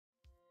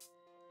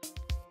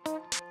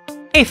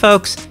Hey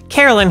folks,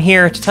 Carolyn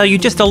here to tell you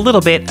just a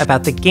little bit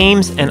about the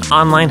Games and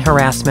Online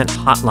Harassment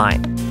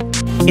Hotline.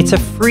 It's a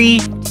free,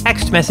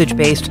 text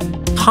message-based,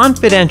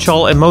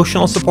 confidential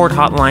emotional support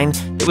hotline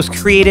that was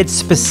created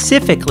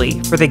specifically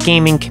for the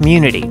gaming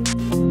community.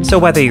 So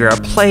whether you're a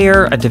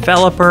player, a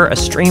developer, a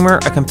streamer,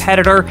 a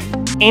competitor,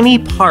 any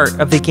part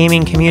of the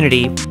gaming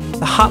community,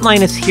 the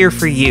hotline is here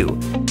for you,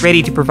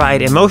 ready to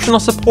provide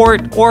emotional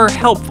support or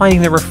help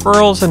finding the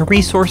referrals and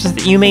resources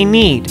that you may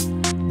need.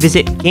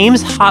 Visit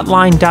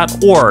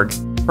gameshotline.org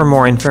for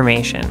more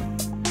information.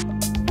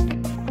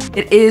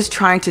 It is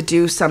trying to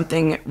do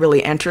something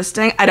really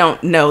interesting. I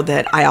don't know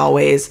that I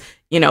always,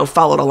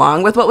 followed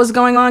along with what was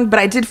going on, but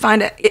I did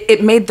find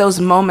it made those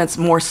moments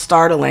more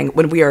startling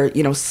when we are,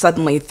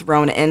 suddenly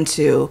thrown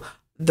into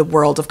the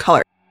world of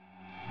color.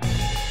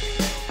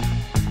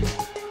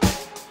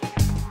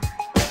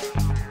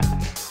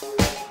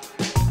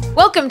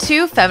 Welcome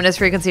to Feminist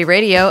Frequency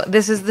Radio.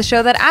 This is the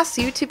show that asks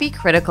you to be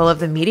critical of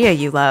the media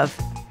you love.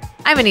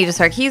 I'm Anita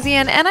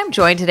Sarkeesian, and I'm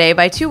joined today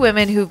by two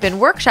women who've been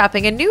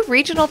workshopping a new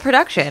regional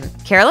production.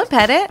 Carolyn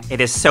Pettit.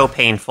 It is so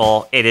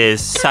painful. It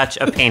is such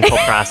a painful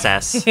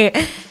process. And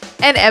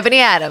Ebony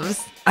Adams.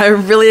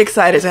 I'm really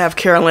excited to have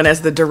Carolyn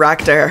as the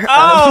director.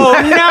 Oh,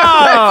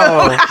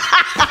 no!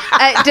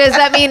 Does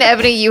that mean,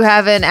 Ebony, you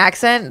have an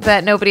accent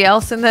that nobody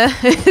else in the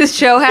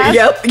show has?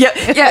 Yep.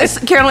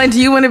 Yes, Carolyn,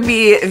 do you want to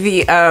be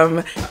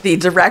the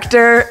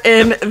director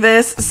in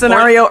this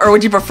scenario, or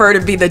would you prefer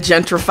to be the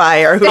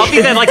gentrifier who's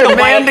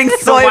demanding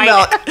soy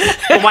milk?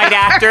 The white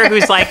actor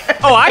who's like,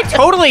 oh, I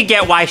totally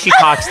get why she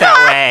talks that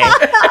way. Oh,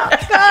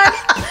 God.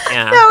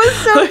 Yeah. That was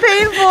so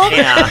painful.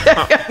 Yeah,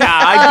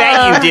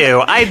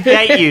 I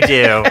bet you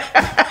do.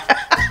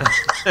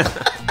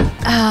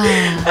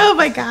 Oh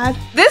my God.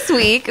 This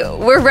week,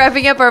 we're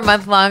wrapping up our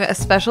month-long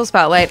special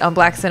spotlight on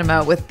Black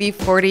cinema with the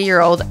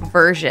 40-year-old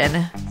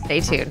version.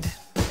 Stay tuned.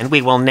 And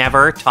we will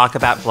never talk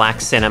about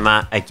Black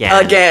cinema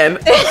again.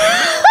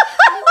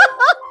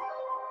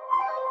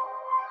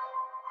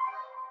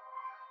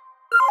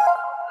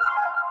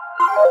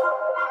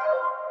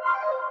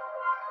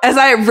 As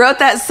I wrote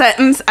that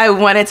sentence, I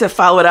wanted to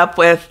follow it up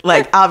with,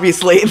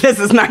 obviously, this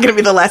is not going to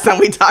be the last time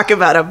we talk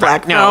about a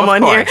Black film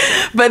on here.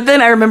 But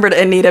then I remembered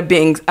Anita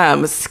being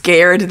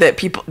scared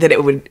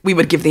that we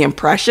would give the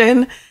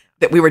impression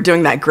that we were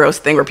doing that gross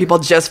thing where people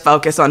just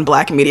focus on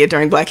Black media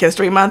during Black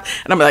History Month.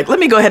 And I'm like, let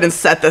me go ahead and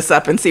set this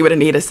up and see what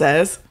Anita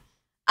says.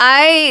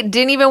 I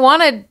didn't even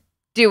want to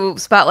do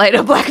Spotlight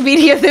on Black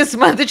media this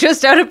month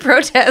just out of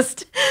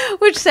protest,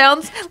 which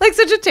sounds like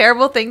such a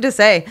terrible thing to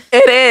say.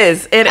 It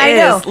is. I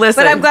know.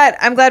 Listen. But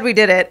I'm glad we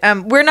did it.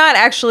 We're not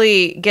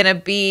actually going to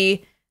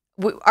be,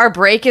 our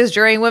break is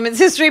during Women's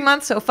History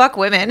Month, so fuck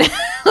women.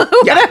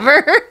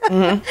 Whatever.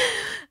 Mm-hmm.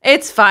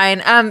 It's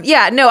fine.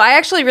 I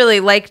actually really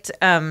liked,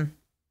 I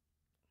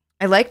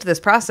liked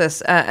this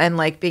process and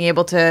being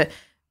able to,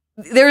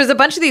 there was a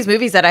bunch of these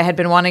movies that I had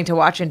been wanting to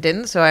watch and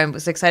didn't, so I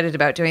was excited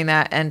about doing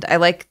that. And I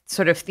like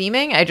sort of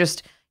theming. I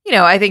just,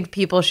 I think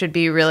people should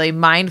be really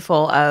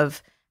mindful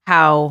of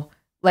how,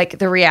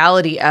 the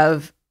reality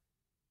of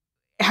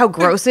how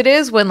gross it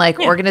is when,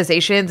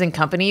 organizations and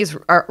companies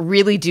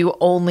really do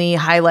only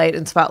highlight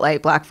and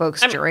spotlight Black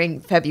folks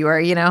during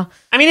February, I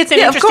mean, it's an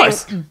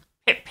interesting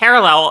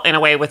parallel in a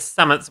way with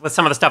some of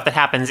the stuff that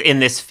happens in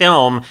this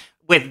film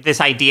with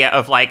this idea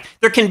of,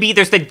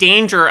 there's the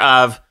danger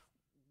of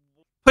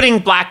putting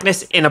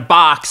Blackness in a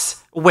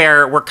box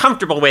where we're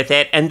comfortable with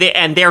it, and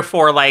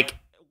therefore,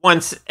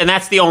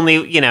 that's the only,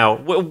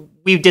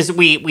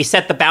 we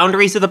set the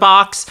boundaries of the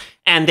box,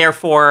 and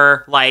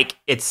therefore,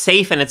 it's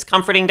safe and it's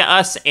comforting to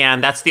us,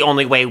 and that's the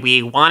only way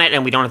we want it,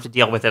 and we don't have to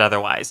deal with it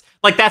otherwise.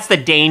 That's the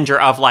danger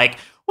of,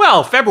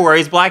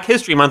 February is Black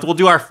History Month, we'll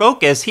do our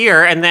focus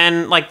here, and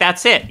then,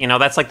 that's it.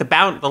 That's,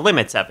 the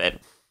limits of it.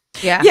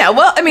 Yeah. Yeah.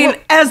 Well, I mean,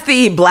 as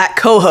the Black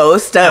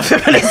co-host of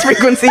Feminist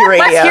Frequency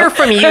Radio, let's hear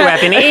from you,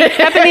 Ebony.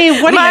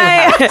 Ebony, what do you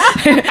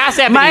have? Pass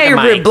Ebony the mic.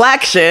 My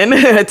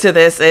reblaction to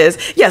this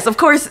is, yes, of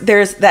course,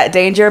 there's that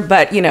danger.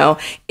 But,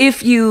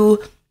 if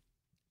you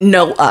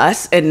know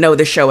us and know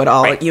the show at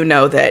all, right, you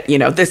know that,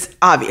 this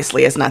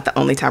obviously is not the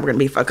only time we're going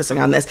to be focusing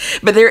on this.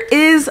 But there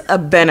is a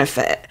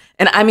benefit.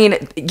 And I mean,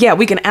 yeah,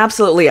 we can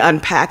absolutely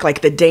unpack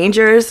the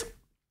dangers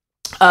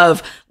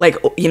of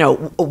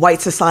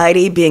white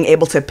society being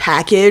able to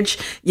package,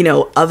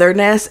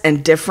 otherness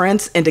and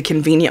difference into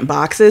convenient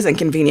boxes and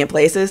convenient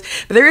places.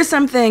 But there is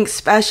something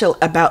special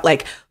about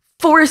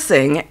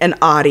forcing an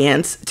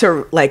audience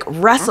to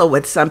wrestle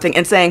with something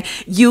and saying,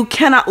 you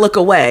cannot look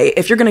away.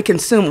 If you're going to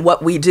consume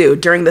what we do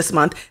during this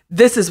month,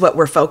 this is what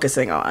we're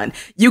focusing on.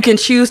 You can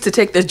choose to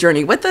take this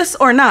journey with us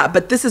or not,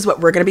 but this is what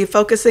we're going to be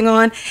focusing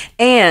on.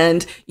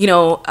 And,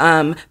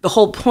 the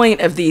whole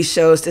point of these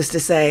shows is to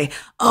say,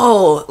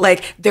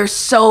 there's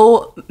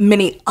so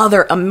many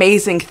other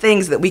amazing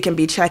things that we can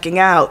be checking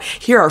out.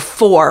 Here are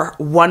 4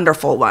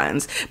 wonderful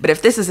ones. But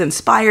if this has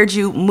inspired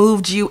you,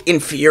 moved you,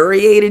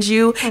 infuriated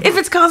you, if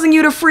it's causing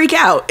you to freak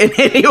out in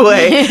any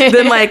way,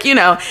 then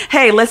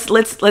hey, let's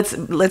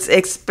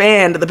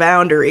expand the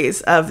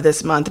boundaries of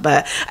this month.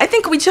 But I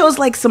think we chose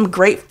some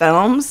great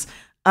films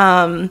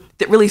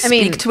that really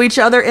speak to each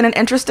other in an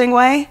interesting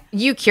way.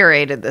 You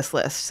curated this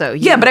list, so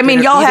but I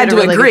mean, y'all had to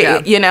agree.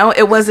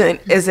 It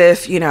wasn't as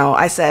if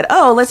I said,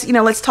 "Oh,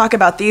 let's talk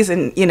about these,"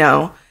 and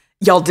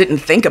y'all didn't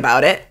think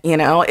about it.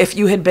 If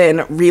you had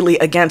been really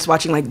against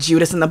watching like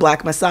Judas and the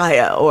Black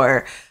Messiah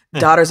or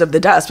Daughters of the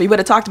Dust, we would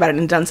have talked about it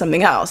and done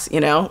something else.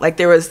 Like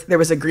there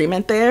was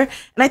agreement there,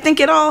 and I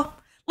think it all.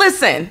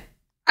 Listen.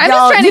 I'm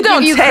just trying to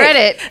give you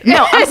credit.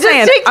 No,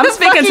 I'm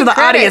speaking to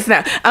the audience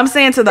now. I'm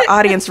saying to the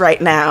audience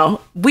right now,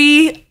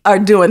 we are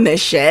doing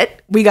this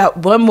shit. We got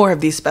one more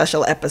of these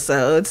special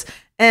episodes.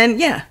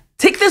 And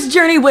take this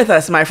journey with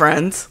us, my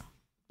friends.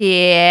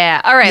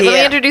 Yeah. All right. Let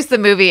me introduce the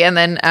movie and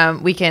then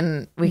we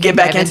can get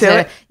back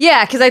into it.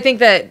 Yeah, because I think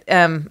that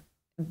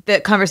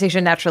the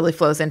conversation naturally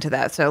flows into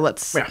that. So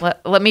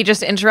let me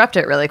just interrupt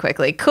it really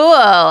quickly. Cool.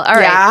 All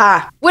right.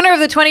 Yeah. Winner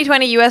of the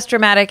 2020 U.S.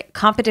 Dramatic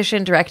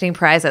Competition Directing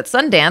Prize at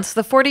Sundance,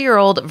 the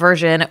 40-year-old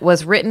version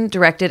was written,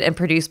 directed, and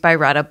produced by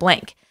Radha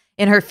Blank.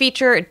 In her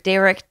feature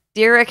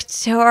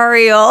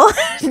directorial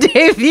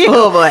debut.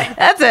 Oh boy.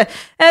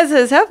 That's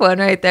a tough one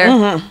right there.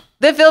 Mm-hmm.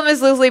 The film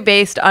is loosely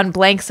based on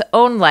Blank's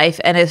own life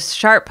and is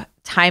sharp,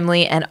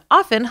 timely, and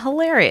often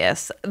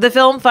hilarious. The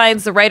film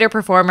finds the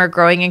writer-performer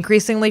growing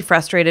increasingly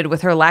frustrated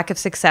with her lack of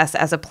success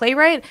as a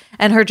playwright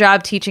and her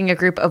job teaching a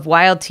group of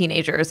wild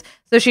teenagers,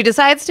 so she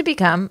decides to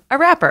become a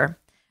rapper.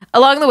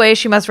 Along the way,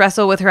 she must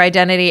wrestle with her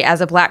identity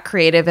as a Black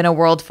creative in a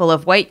world full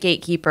of white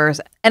gatekeepers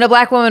and a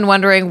Black woman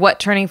wondering what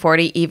turning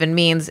 40 even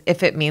means,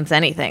 if it means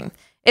anything.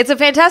 It's a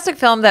fantastic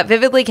film that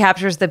vividly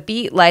captures the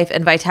beat, life,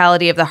 and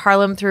vitality of the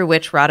Harlem through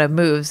which Radha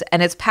moves,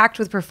 and it's packed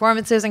with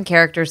performances and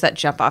characters that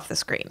jump off the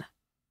screen.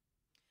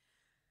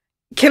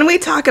 Can we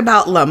talk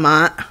about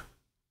Lamont?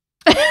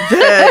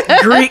 The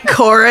Greek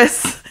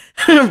chorus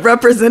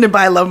represented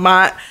by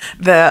Lamont,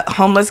 the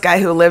homeless guy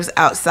who lives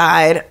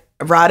outside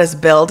Radha's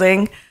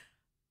building.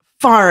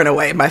 Far and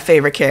away my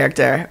favorite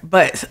character,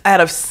 but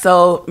out of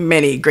so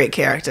many great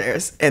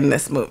characters in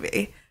this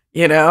movie,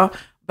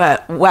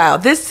 But wow,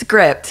 this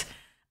script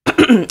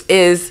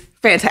is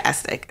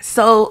fantastic.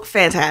 So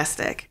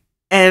fantastic.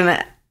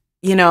 And,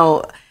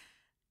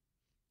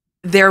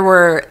 there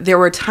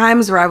were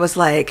times where I was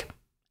like,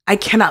 I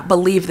cannot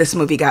believe this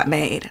movie got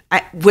made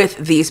with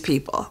these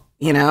people,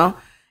 And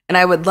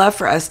I would love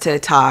for us to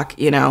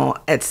talk,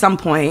 at some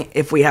point,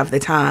 if we have the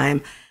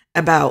time,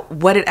 about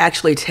what it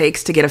actually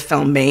takes to get a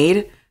film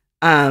made.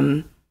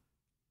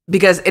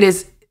 Because it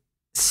is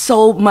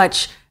so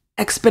much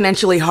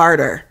exponentially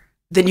harder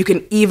than you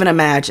can even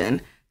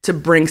imagine to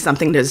bring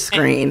something to the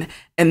screen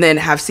and then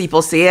have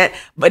people see it.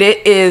 But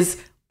it is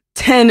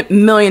 10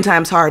 million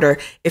times harder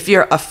if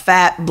you're a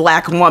fat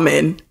Black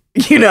woman,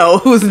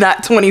 who's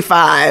not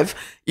 25,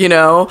 in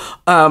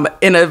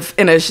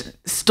a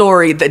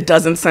story that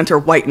doesn't center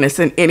whiteness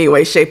in any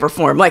way, shape, or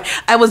form. Like,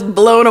 I was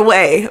blown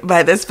away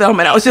by this film,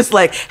 and I was just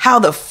like, how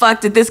the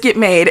fuck did this get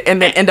made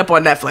and then end up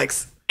on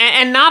Netflix?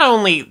 And not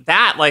only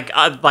that, like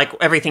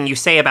everything you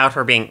say about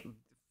her being,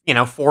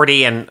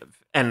 40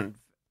 and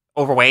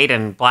overweight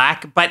and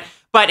Black, but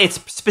it's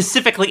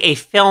specifically a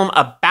film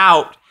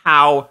about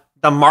how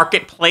the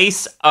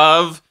marketplace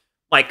of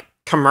like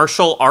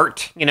commercial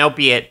art,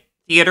 be it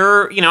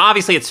theater,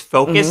 obviously it's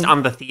focused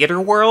on the theater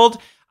world,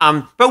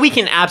 but we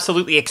can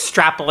absolutely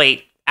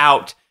extrapolate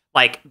out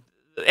like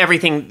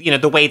everything,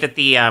 the way that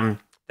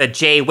the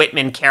Jay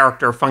Whitman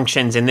character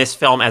functions in this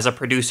film as a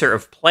producer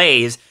of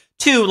plays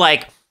to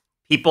like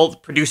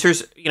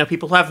producers,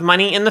 people who have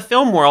money in the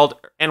film world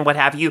and what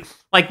have you.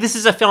 Like, this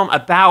is a film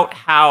about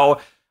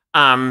how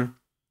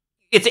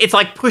it's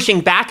like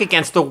pushing back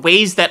against the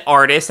ways that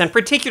artists, and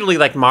particularly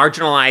like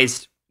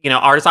marginalized,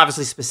 artists,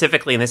 obviously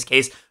specifically in this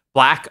case,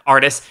 Black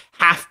artists,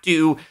 have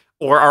to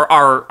or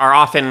are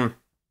often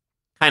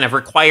kind of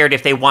required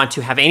if they want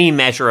to have any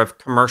measure of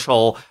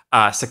commercial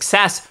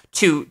success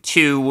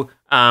to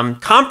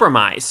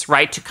compromise,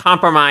 right? To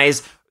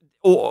compromise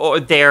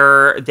or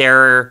their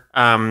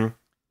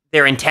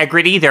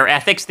integrity, their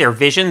ethics, their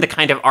vision, the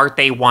kind of art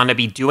they want to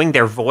be doing,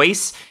 their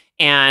voice.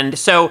 And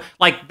so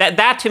like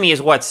that to me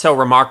is what's so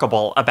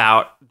remarkable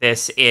about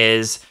this,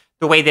 is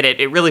the way that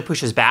it really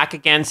pushes back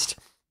against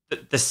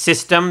the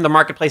system, the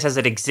marketplace as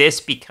it exists,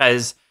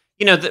 because,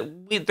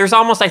 there's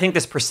almost, I think,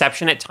 this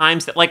perception at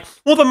times that like,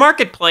 well, the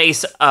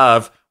marketplace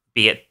of,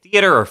 be it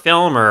theater or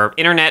film or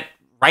internet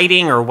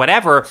writing or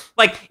whatever,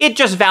 like it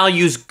just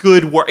values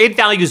good work. It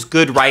values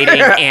good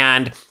writing.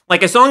 And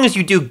like, as long as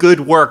you do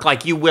good work,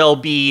 like you will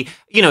be,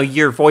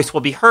 your voice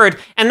will be heard.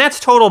 And that's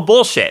total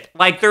bullshit.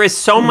 Like, there is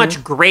so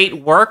much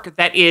great work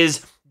that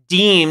is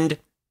deemed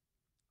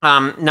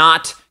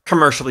not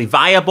commercially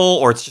viable,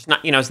 or it's just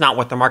not, it's not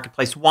what the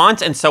marketplace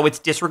wants. And so it's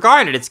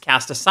disregarded, it's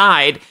cast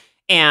aside.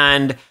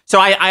 And so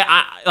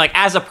I like,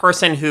 as a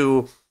person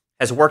who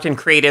has worked in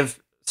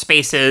creative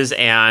spaces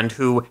and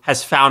who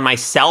has found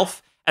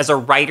myself as a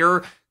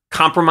writer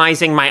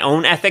compromising my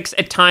own ethics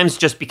at times,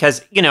 just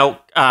because,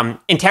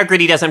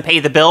 integrity doesn't pay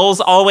the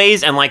bills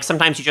always. And like,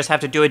 sometimes you just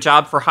have to do a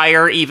job for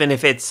hire, even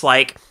if it's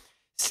like,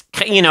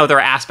 there are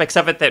aspects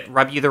of it that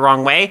rub you the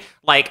wrong way.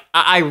 Like,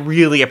 I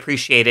really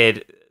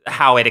appreciated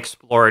how it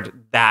explored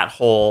that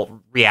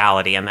whole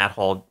reality and that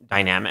whole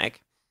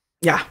dynamic.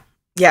 Yeah.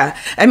 Yeah.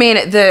 I mean,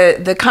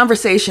 the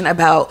conversation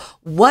about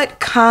what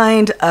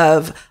kind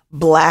of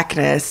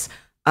Blackness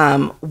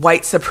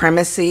white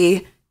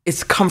supremacy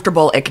is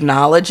comfortable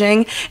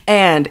acknowledging,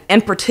 and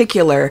in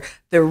particular,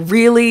 the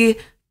really,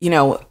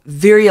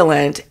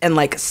 virulent and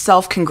like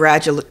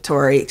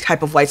self-congratulatory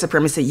type of white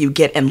supremacy you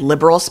get in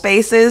liberal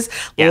spaces,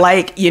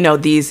 like,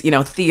 these,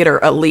 theater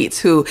elites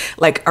who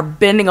like are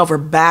bending over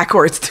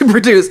backwards to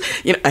produce,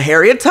 a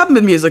Harriet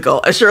Tubman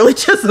musical, a Shirley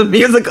Chisholm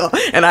musical,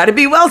 an Ida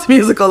B. Wells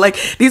musical. Like,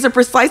 these are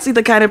precisely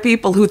the kind of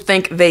people who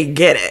think they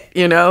get it,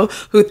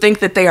 who think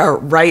that they are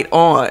right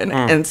on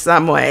in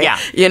some way,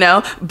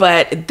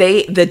 but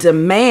the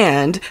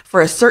demand for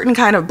a certain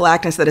kind of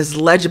Blackness that is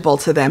legible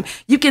to them,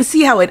 you can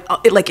see how it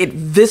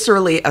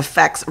viscerally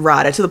affects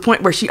Radha to the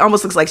point where she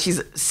almost looks like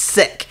she's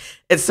sick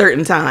at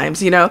certain times.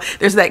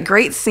 There's that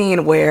great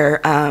scene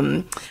where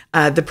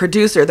the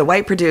producer, the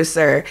white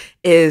producer,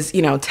 is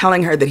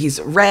telling her that he's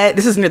read.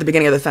 This is near the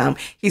beginning of the film.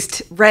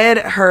 He's read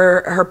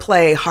her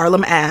play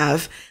Harlem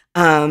Ave.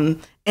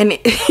 And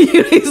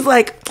he's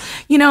like,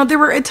 there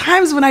were at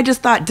times when I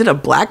just thought, did a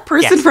Black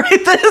person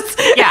write this?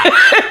 Yeah.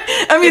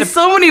 I mean,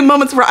 so many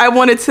moments where I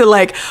wanted to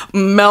like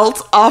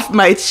melt off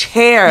my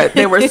chair.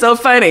 They were so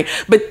funny.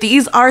 But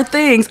these are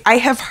things I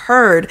have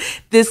heard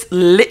this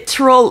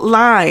literal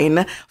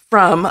line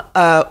from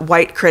a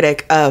white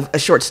critic of a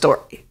short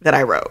story that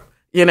I wrote.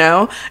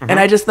 And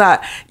I just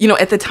thought,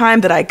 at the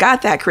time that I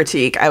got that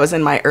critique, I was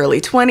in my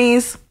early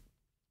 20s.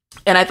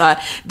 And I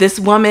thought, this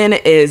woman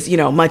is,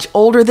 much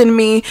older than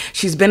me.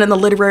 She's been in the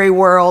literary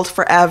world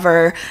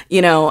forever,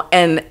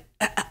 and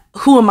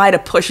who am I to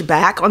push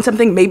back on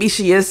something? Maybe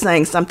she is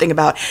saying something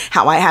about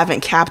how I haven't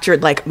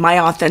captured like my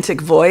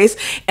authentic voice.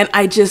 And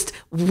I just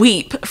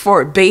weep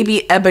for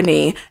baby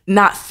Ebony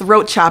not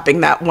throat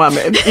chopping that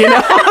woman,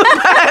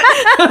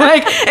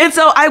 and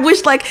so I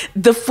wish like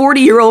the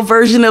 40-year-old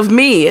version of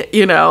me,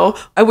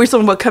 I wish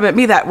someone would come at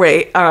me that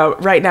way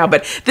right now.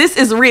 But this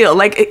is real.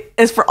 Like,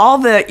 as for all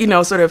the,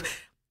 sort of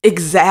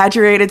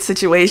exaggerated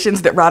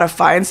situations that Radha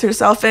finds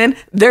herself in,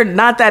 they're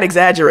not that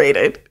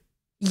exaggerated.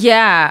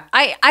 Yeah.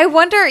 I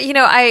wonder,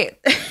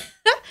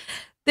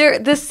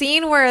 the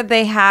scene where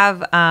they have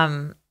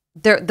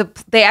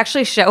they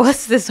actually show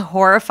us this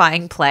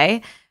horrifying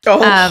play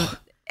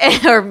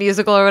or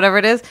musical or whatever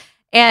it is.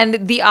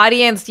 And the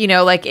audience,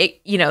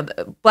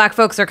 Black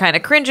folks are kind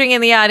of cringing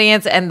in the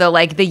audience, and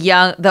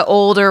the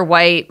older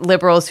white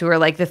liberals who are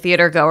like the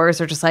theater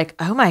goers are just like,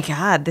 oh my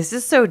God, this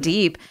is so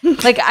deep.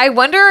 Like, I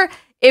wonder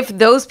if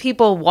those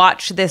people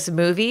watch this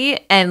movie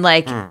and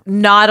like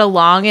nod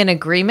along in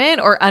agreement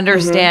or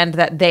understand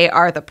that they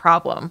are the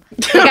problem.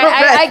 Like,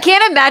 I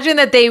can't imagine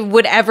that they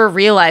would ever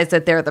realize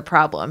that they're the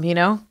problem,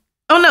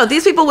 Oh no,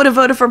 these people would have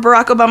voted for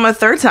Barack Obama a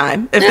third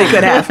time if they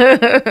could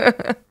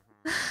have.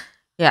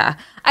 Yeah.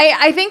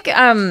 I think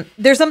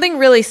there's something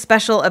really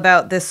special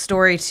about this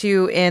story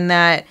too, in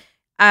that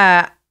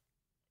that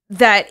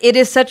it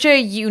is such a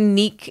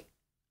unique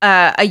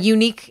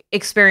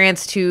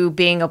experience to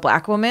being a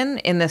Black woman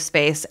in this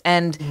space,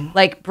 and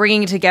like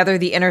bringing together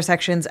the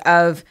intersections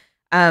of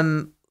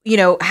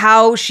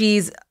how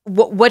she's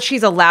what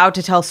she's allowed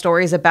to tell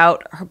stories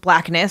about her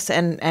Blackness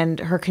and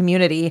her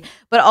community,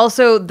 but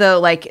also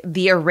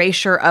the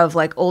erasure of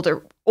like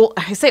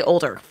I say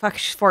older, fuck,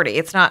 she's 40.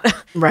 It's not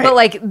right. But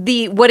like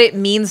what it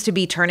means to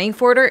be turning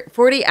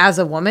 40 as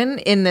a woman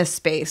in this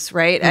space,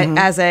 right?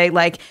 As a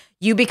like,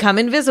 you become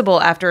invisible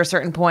after a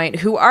certain point.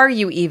 Who are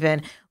you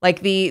even?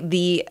 Like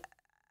the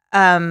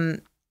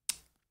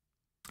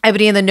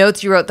Ebony, in the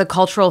notes you wrote, the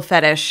cultural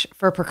fetish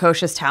for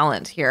precocious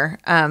talent here,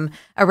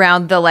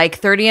 around the like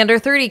 30 under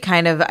 30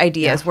 kind of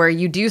ideas, where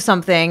you do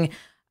something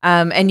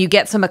and you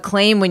get some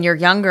acclaim when you're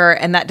younger,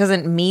 and that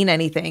doesn't mean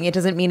anything. It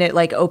doesn't mean it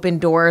like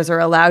opened doors or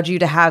allowed you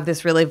to have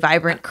this really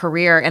vibrant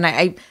career.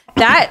 And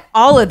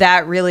all of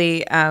that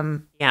really, I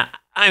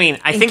mean,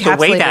 I think the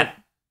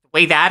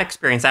way that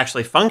experience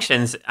actually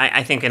functions,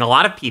 I think in a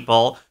lot of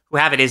people who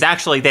have it, is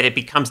actually that it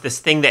becomes this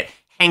thing that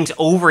hangs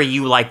over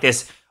you like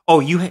this. Oh,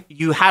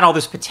 you had all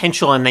this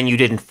potential and then you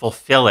didn't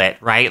fulfill it,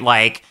 right?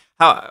 Like,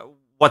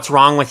 what's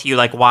wrong with you?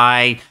 Like,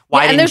 why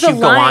didn't you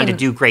go on to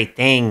do great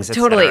things?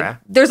 Totally.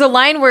 There's a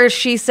line where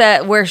she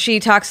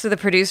talks to the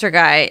producer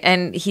guy,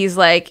 and he's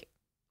like,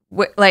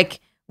 I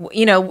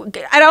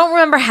don't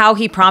remember how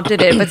he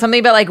prompted it, but something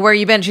about like, where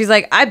you been? She's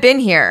like, I've been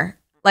here.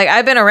 Like,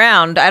 I've been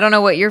around. I don't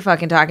know what you're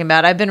fucking talking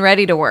about. I've been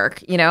ready to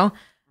work,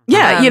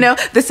 Yeah,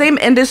 the same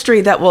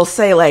industry that will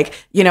say like,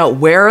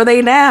 where are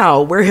they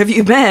now? Where have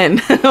you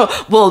been?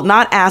 Will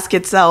not ask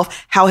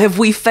itself, how have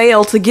we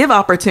failed to give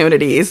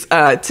opportunities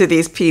to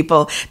these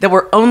people that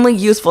were only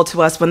useful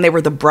to us when they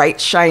were the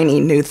bright, shiny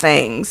new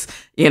things,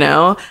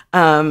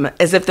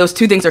 as if those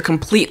two things are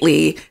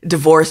completely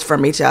divorced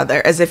from each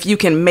other, as if you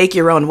can make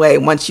your own way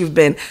once you've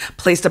been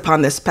placed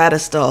upon this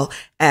pedestal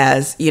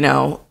as,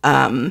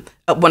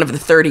 one of the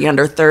 30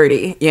 under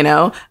 30,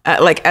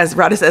 like as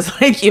Radha says,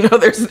 like,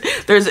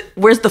 there's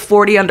where's the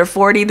 40 under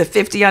 40, the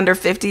 50 under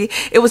 50.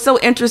 It was so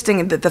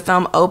interesting that the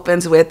film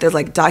opens with this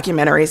like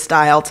documentary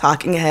style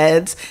talking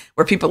heads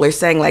where people are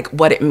saying like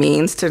what it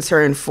means to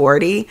turn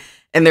 40.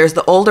 And there's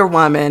the older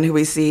woman who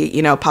we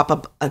see, pop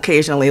up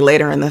occasionally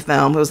later in the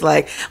film who's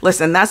like,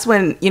 listen, that's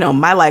when,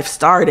 my life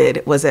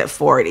started was at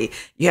 40.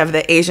 You have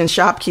the Asian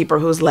shopkeeper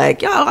who's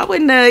like, yo, I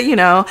wouldn't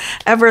have,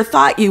 ever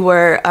thought you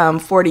were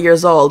 40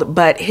 years old.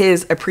 But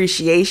his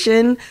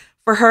appreciation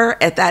for her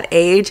at that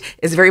age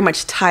is very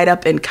much tied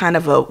up in kind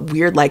of a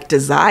weird like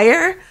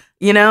desire.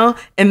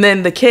 And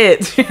then the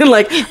kids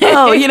like,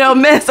 oh,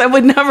 miss, I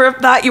would never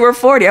have thought you were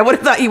 40. I would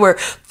have thought you were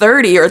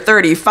 30 or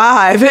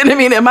 35. And I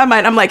mean, in my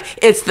mind, I'm like,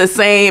 it's the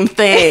same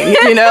thing,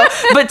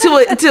 but to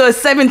a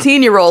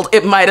 17-year-old,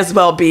 it might as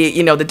well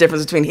be, the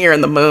difference between here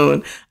and the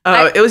moon.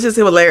 It was just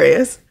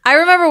hilarious. I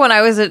remember when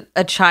I was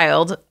a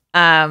child,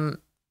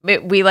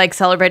 we like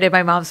celebrated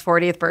my mom's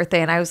 40th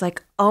birthday and I was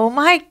like, oh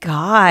my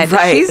God,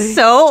 right. She's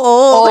so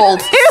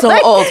old.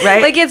 Old,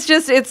 right? Like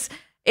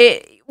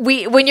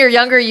when you're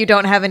younger, you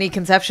don't have any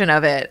conception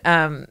of it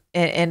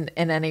in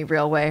any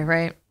real way,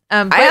 right?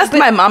 I asked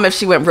my mom if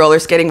she went roller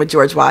skating with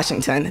George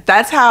Washington.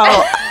 That's how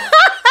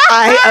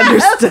I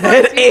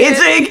understood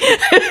aging.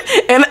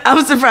 And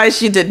I'm surprised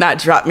she did not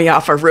drop me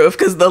off a roof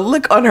because the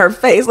look on her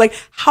face, like,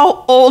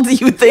 how old do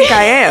you think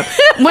I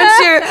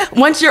am?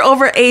 Once you're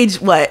over age,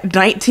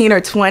 19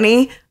 or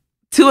 20,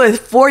 to a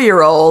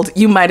 4-year-old,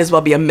 you might as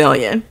well be a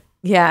million.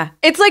 Yeah.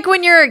 It's like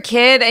when you're a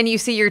kid and you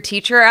see your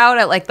teacher out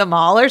at like the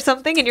mall or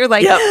something and you're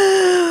like, yep.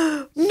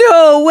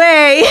 No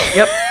way.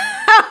 Yep.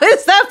 How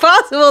is that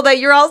possible that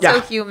you're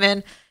also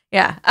human?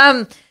 Yeah.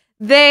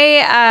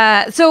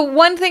 So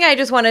one thing I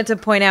just wanted to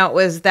point out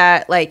was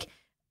that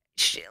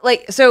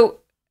so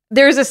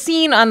there's a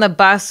scene on the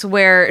bus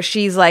where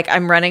she's like,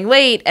 I'm running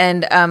late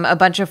and a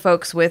bunch of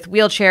folks with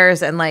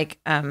wheelchairs and like,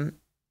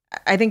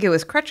 I think it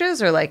was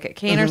crutches or like a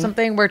cane or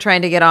something. We're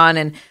trying to get on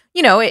and,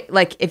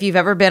 like if you've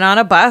ever been on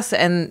a bus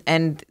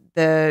and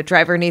the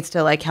driver needs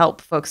to like help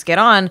folks get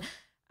on,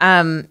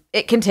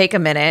 it can take a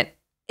minute.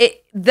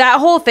 That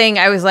whole thing,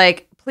 I was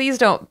like, please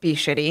don't be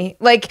shitty.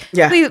 Like,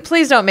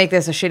 please don't make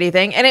this a shitty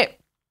thing. And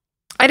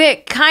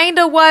it kind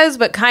of was,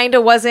 but kind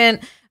of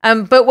wasn't.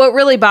 But what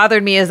really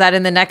bothered me is that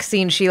in the next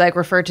scene, she like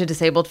referred to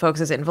disabled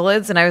folks as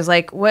invalids. And I was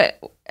like, what,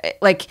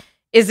 like,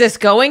 is this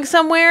going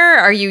somewhere?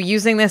 Are you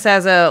using this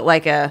as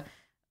a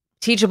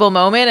teachable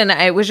moment? And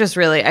I was just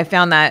really, I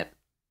found that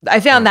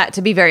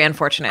to be very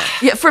unfortunate.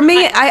 Yeah, for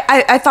me,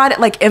 I thought it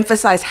like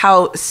emphasized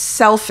how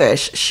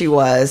selfish she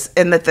was,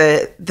 and that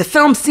the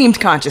film seemed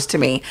conscious to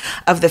me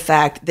of the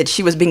fact that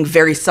she was being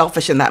very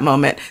selfish in that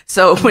moment.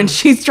 So when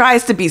she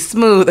tries to be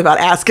smooth about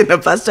asking the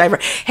bus driver,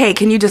 hey,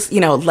 can you just,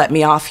 let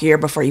me off here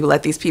before you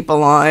let these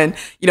people on?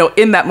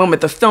 In that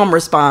moment, the film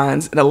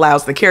responds and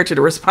allows the character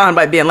to respond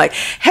by being like,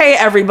 hey,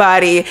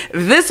 everybody,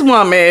 this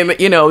woman,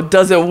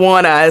 doesn't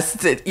want us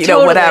to,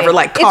 totally. whatever,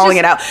 like calling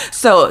it out.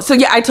 So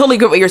yeah, I totally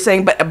get what you're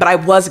saying, but I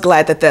was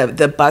glad that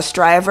the bus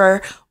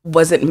driver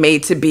wasn't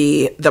made to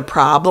be the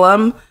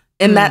problem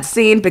in that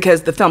scene,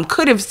 because the film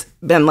could have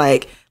been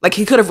like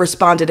he could have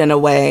responded in a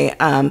way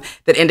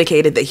that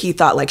indicated that he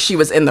thought like she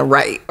was in the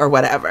right or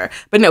whatever.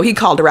 But no, he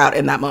called her out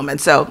in that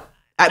moment. So,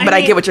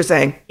 I get what you're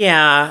saying.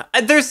 Yeah,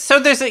 there's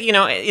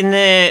in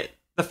the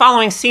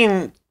following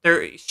scene,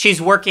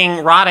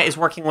 Radha is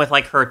working with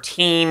like her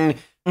teen,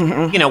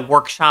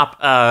 workshop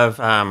of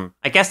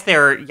I guess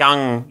they're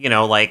young,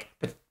 like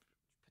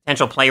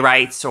potential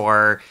playwrights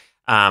or,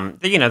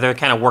 they're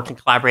kind of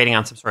collaborating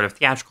on some sort of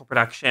theatrical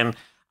production.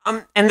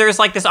 And there's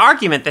like this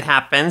argument that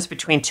happens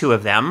between two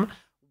of them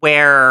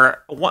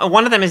where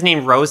one of them is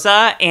named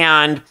Rosa,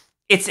 and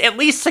it's at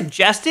least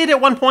suggested at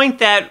one point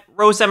that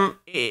Rosa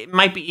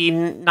might be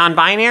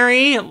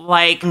non-binary,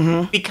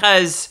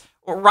 because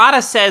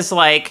Radha says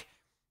like,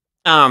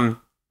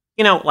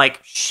 like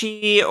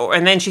she,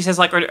 and then she says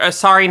like,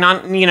 sorry,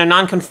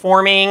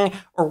 non-conforming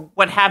or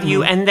what have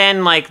you. And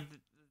then like,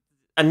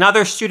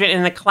 another student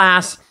in the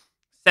class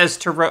says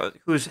to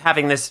who's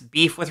having this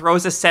beef with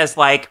Rosa, says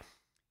like,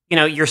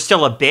 you're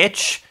still a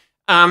bitch.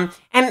 And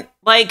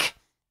like,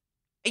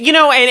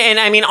 and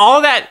I mean, all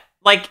of that,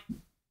 like,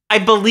 I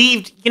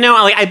believed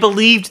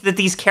that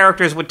these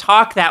characters would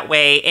talk that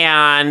way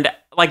and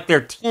like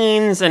they're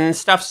teens and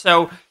stuff.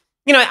 So,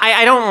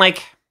 I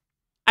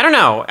don't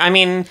know. I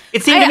mean,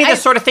 it seemed to me the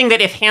sort of thing that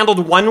if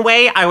handled one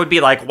way, I would be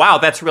like, wow,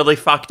 that's really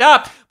fucked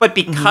up. But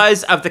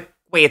because of the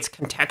way it's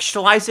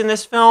contextualized in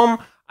this film,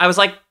 I was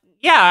like,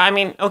 yeah, I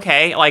mean,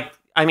 okay. Like,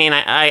 I mean,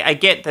 I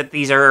get that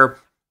these are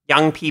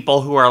young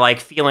people who are like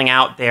feeling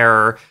out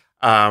their,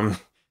 who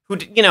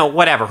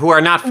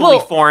are not fully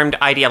formed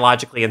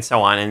ideologically and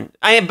so on.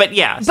 But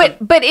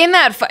in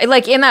that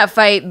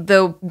fight,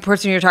 the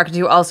person you're talking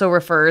to also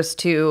refers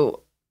to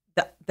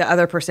the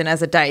other person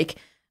as a dyke.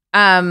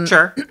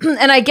 Sure.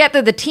 And I get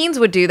that the teens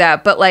would do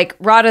that, but like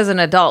Radha's an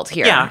adult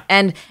here. Yeah.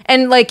 And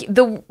like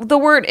the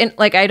word,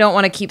 like, I don't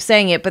want to keep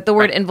saying it, but the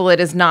word invalid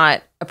is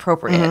not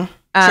appropriate.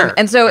 Sure.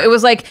 And so it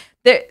was like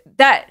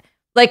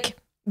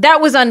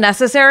that was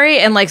unnecessary,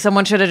 and like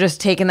someone should have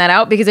just taken that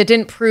out because it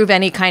didn't prove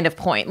any kind of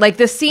point. Like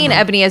the scene,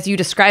 Ebony, as you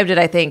described it,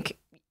 I think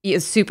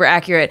is super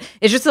accurate.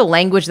 It's just the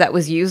language that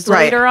was used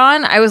later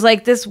on. I was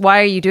like, why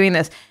are you doing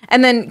this?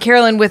 And then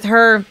Carolyn, with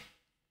her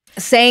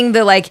saying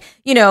the, like,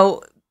 you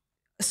know,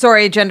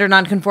 sorry, gender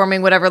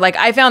nonconforming, whatever, like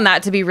I found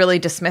that to be really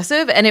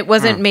dismissive, and it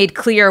wasn't made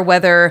clear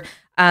whether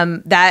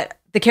that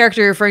the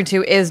character you're referring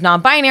to is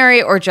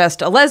non-binary or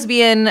just a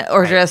lesbian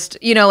or just,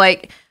 you know,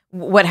 like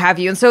what have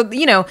you. And so,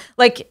 you know,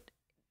 like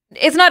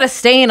it's not a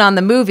stain on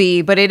the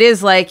movie, but it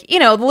is like, you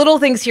know, the little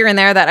things here and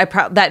there that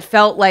that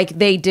felt like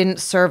they didn't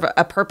serve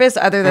a purpose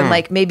other than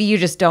like maybe you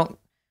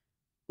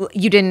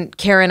didn't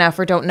care enough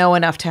or don't know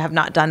enough to have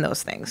not done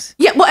those things.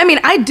 Yeah, well, I mean,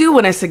 I do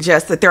want to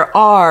suggest that there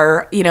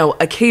are, you know,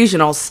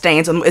 occasional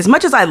stains. As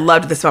much as I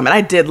loved this film, and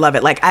I did love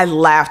it, like I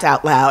laughed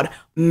out loud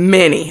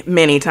many,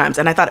 many times.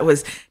 And I thought it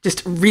was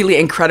just really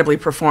incredibly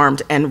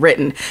performed and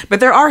written. But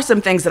there are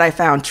some things that I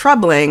found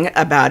troubling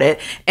about it.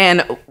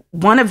 And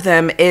one of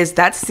them is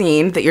that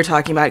scene that you're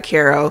talking about,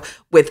 Caro,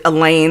 with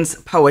Elaine's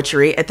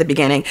poetry at the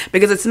beginning,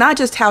 because it's not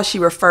just how she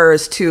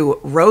refers to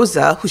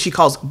Rosa, who she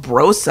calls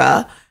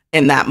Brosa,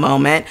 in that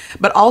moment,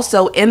 but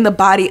also in the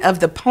body of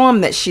the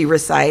poem that she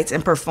recites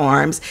and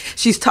performs,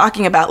 she's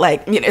talking about,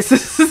 like, you know,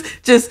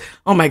 it's just,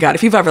 oh my God,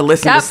 if you've ever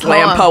listened to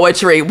slam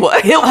poetry, it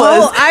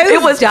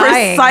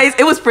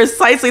was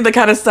precisely the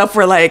kind of stuff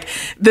where, like,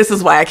 this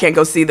is why I can't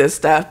go see this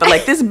stuff. But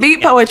like this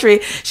beat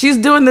poetry, she's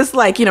doing this,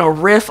 like, you know,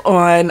 riff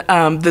on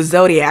the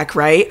zodiac,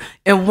 right?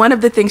 And one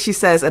of the things she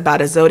says about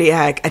a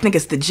zodiac, I think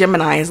it's the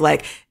Gemini, is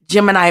like,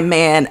 Gemini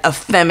man,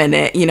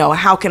 effeminate, you know,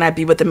 how can I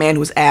be with a man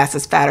whose ass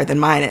is fatter than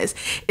mine is?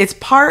 It's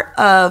part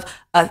of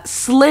a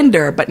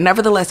slender but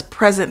nevertheless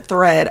present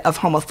thread of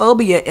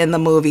homophobia in the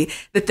movie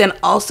that then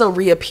also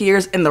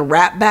reappears in the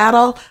rap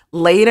battle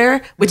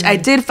later, which I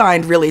did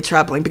find really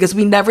troubling because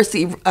we never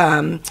see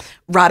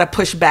Radha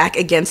push back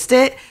against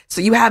it.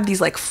 So you have these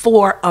like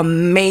four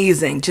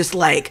amazing, just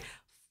like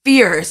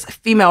fierce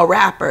female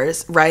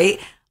rappers,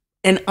 right?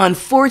 And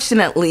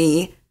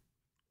unfortunately,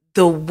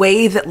 the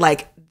way that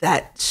like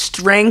that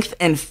strength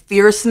and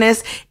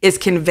fierceness is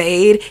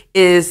conveyed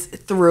is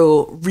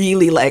through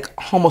really like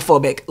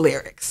homophobic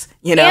lyrics,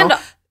 you know? And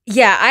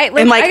yeah,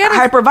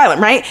 hyper violent,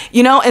 right?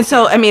 You know? And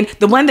so, I mean,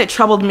 the one that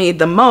troubled me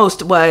the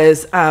most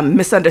was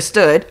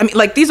Misunderstood. I mean,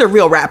 like, these are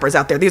real rappers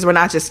out there. These were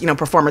not just, you know,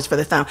 performers for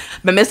the film.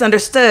 But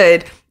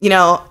Misunderstood, you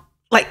know,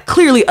 like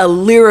clearly a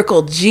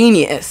lyrical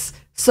genius.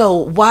 So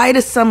why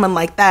does someone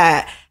like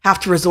that have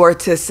to resort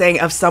to saying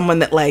of someone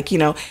that, like, you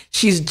know,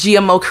 she's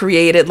GMO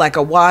created like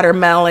a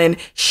watermelon,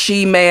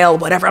 she-male,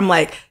 whatever. I'm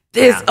like,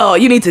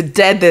 you need to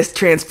dead this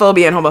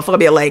transphobia and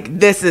homophobia. Like,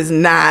 this is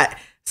not,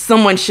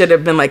 someone should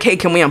have been like, hey,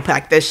 can we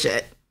unpack this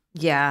shit?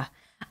 Yeah.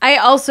 I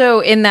also,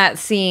 in that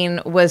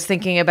scene, was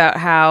thinking about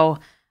how,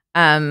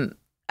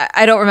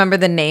 I don't remember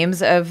the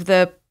names of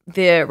the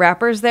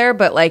rappers there,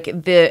 but like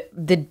the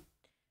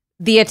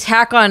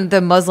attack on the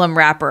Muslim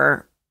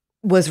rapper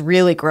was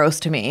really gross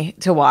to me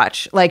to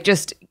watch. Like,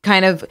 just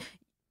kind of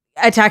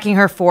attacking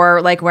her for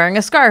like wearing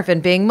a scarf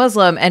and being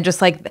Muslim, and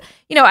just like,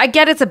 you know, I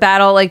get it's a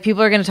battle, like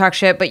people are going to talk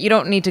shit, but you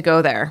don't need to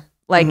go there.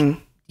 Like,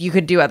 you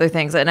could do other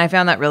things. And I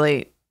found that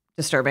really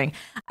disturbing.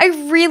 I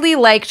really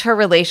liked her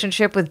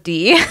relationship with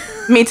Dee.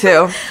 Me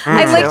too.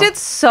 I liked it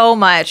so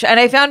much, and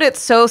I found it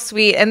so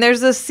sweet. And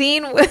there's a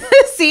scene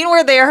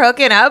where they're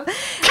hooking up,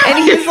 and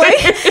he's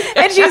like,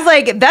 and she's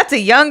like, "That's a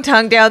young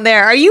tongue down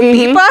there. Are you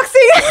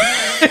beatboxing?"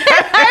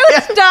 I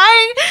was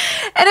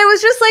dying, and it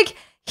was just like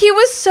he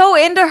was so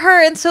into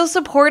her and so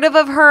supportive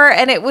of her,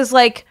 and it was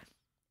like,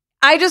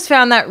 I just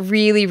found that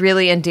really,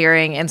 really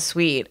endearing and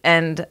sweet,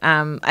 and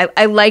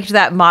I liked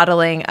that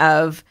modeling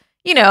of,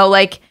 you know,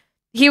 like,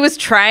 he was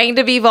trying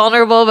to be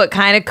vulnerable, but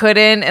kind of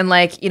couldn't. And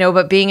like, you know,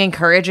 but being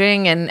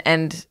encouraging and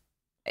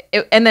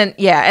then,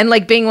 yeah. And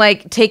like being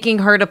like taking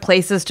her to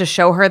places to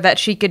show her that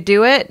she could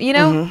do it, you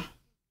know?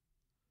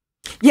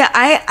 Yeah.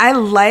 I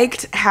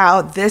liked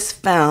how this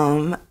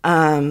film,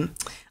 I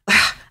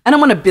don't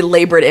want to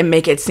belabor it and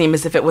make it seem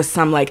as if it was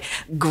some like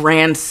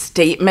grand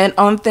statement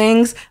on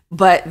things,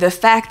 but the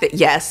fact that,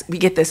 yes, we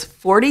get this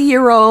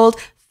 40-year-old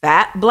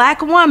fat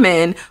Black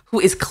woman who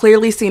is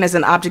clearly seen as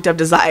an object of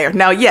desire.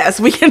 Now, yes,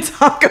 we can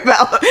talk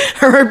about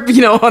her,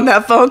 you know, on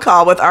that phone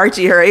call with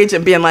Archie, her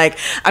agent, being like,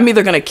 I'm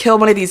either going to kill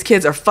one of these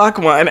kids or fuck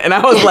one. And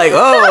I was like,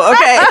 oh,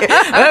 okay.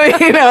 I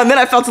mean, you know, and then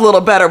I felt a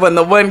little better when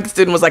the one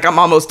student was like, I'm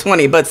almost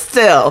 20, but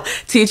still,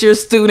 teacher,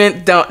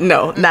 student,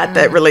 not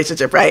that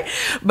relationship, right?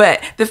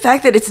 But the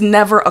fact that it's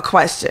never a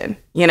question,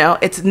 you know,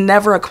 it's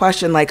never a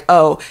question like,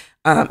 oh,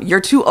 you're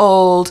too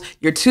old,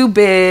 you're too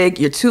big,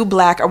 you're too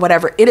Black or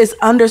whatever. It is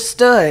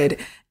understood,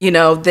 you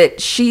know,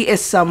 that she is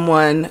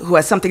someone who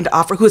has something to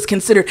offer, who is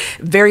considered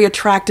very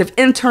attractive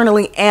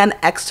internally and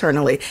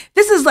externally.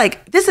 This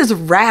is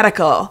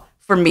radical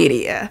for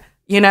media,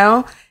 you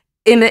know?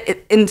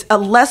 in a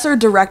lesser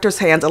director's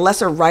hands, a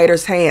lesser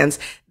writer's hands,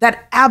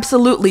 that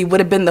absolutely would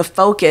have been the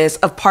focus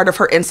of part of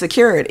her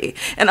insecurity.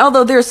 And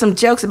although there's some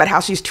jokes about how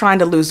she's trying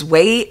to lose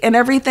weight and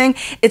everything,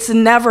 it's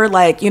never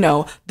like, you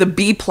know, the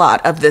B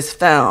plot of this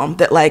film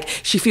that like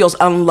she feels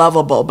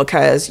unlovable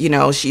because, you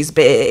know, she's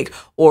big,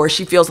 or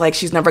she feels like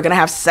she's never going to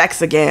have sex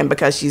again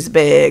because she's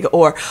big,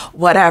 or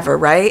whatever,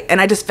 right?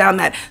 And I just found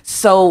that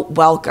so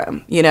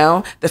welcome, you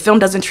know? The film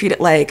doesn't treat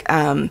it like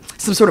some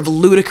sort of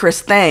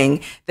ludicrous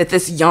thing that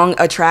this young,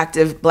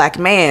 attractive Black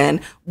man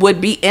would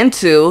be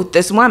into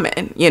this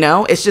woman, you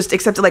know? It's just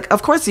accepted, like,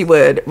 of course he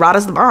would.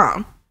 Radha's the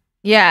bomb.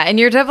 Yeah, and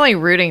you're definitely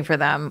rooting for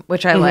them,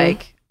 which I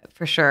like,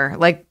 for sure.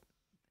 Like,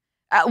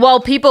 while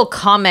people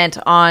comment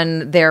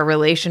on their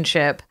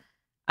relationship,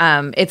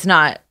 it's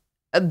not,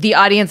 the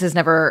audience is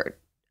never,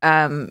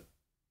 oh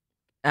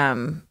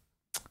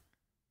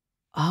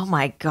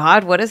my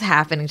God, what is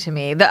happening to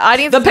me? The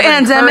audience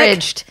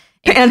is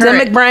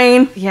pandemic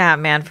brain. Yeah,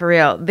 man, for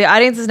real. The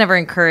audience is never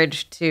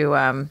encouraged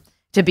to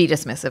be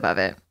dismissive of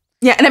it.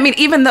 Yeah, and I mean,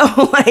 even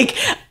though, like,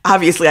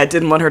 obviously I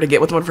didn't want her to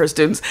get with one of her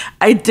students,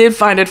 I did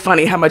find it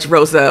funny how much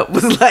Rosa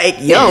was like,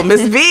 yo,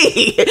 Miss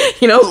B,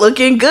 you know,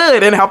 looking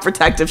good, and how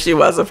protective she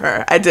was of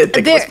her. I did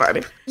think it was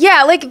funny.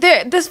 Yeah, like,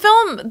 this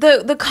film,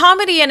 the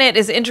comedy in it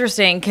is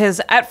interesting,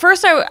 because at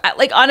first I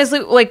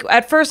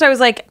was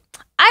like,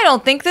 I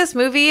don't think this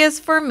movie is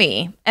for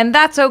me, and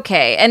that's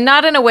okay. And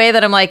not in a way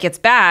that I'm like, it's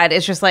bad.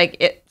 It's just like,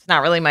 it's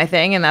not really my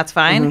thing, and that's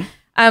fine.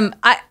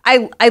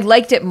 I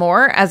liked it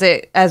more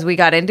as we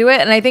got into it,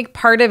 and I think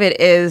part of it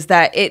is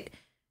that it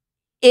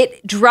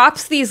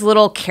drops these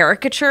little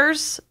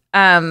caricatures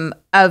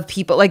of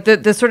people, like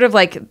the sort of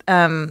like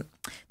the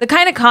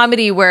kind of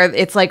comedy where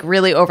it's like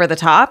really over the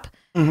top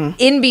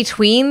in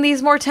between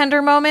these more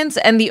tender moments,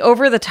 and the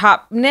over the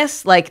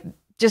topness like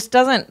just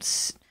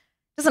doesn't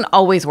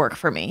always work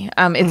for me.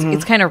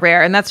 It's kind of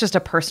rare, and that's just a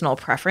personal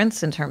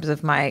preference in terms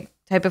of my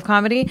type of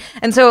comedy,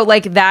 and so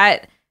like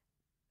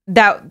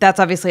that's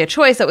obviously a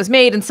choice that was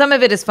made, and some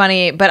of it is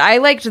funny, but I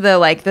liked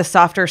the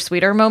softer,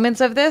 sweeter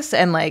moments of this,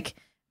 and like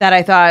that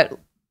I thought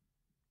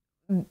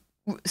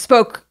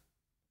spoke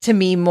to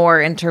me more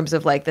in terms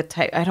of like the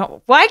type.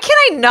 Why can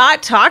I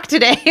not talk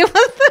today?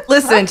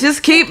 Listen,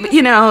 just keep,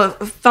 you know,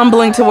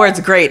 fumbling towards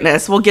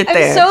greatness. We'll get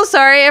there. I'm so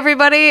sorry,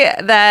 everybody,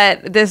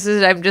 that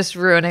I'm just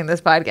ruining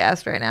this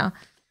podcast right now.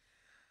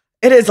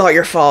 It is all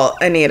your fault,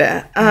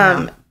 Anita.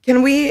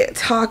 Can we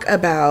talk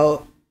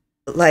about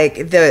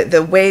like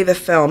the way the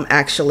film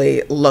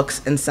actually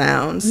looks and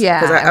sounds?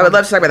 Yeah, because I would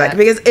love to talk about that,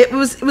 because it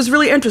was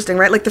really interesting,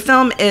 right? Like the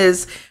film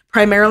is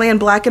primarily in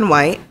black and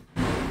white,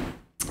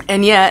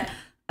 and yet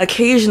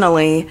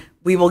occasionally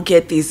we will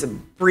get these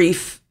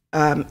brief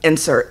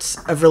inserts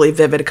of really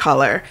vivid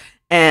color,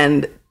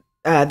 and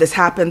this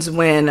happens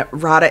when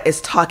Radha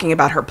is talking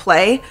about her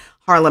play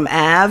Harlem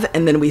Ave,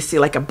 and then we see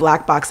like a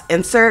black box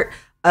insert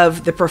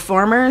of the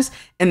performers,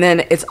 and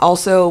then it's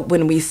also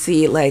when we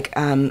see like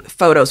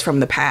photos from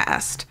the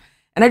past.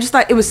 And I just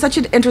thought it was such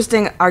an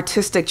interesting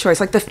artistic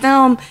choice. Like the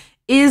film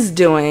is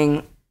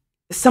doing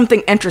something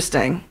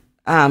interesting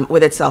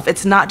with itself.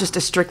 It's not just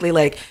a strictly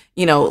like,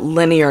 you know,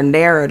 linear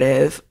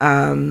narrative,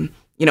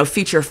 you know,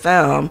 feature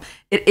film.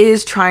 It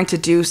is trying to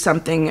do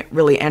something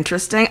really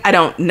interesting. I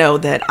don't know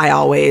that I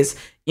always,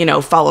 you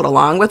know, followed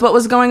along with what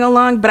was going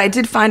along, but I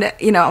did find it,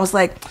 you know, I was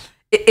like,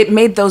 it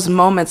made those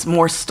moments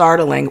more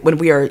startling when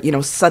we are, you know,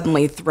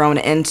 suddenly thrown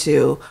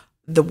into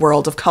the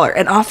world of color.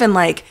 And often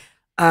like,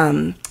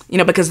 you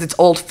know, because it's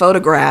old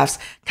photographs,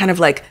 kind of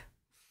like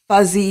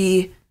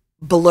fuzzy,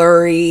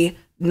 blurry,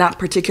 not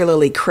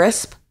particularly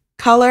crisp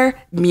color,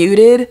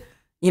 muted,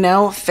 you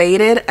know,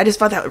 faded. I just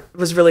thought that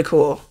was really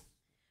cool.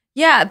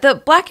 Yeah, the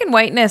black and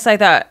whiteness I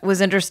thought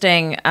was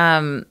interesting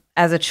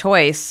as a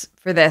choice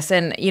for this.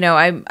 And, you know,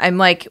 I'm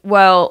like,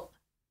 well,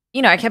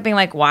 you know, I kept being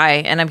like, why?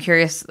 And I'm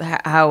curious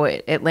how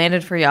it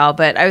landed for y'all.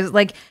 But I was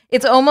like,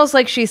 it's almost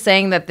like she's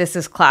saying that this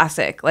is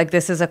classic. Like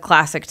this is a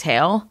classic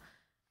tale,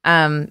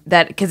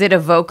 that because it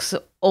evokes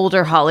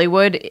older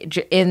Hollywood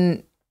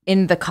in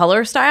the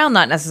color style,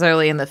 not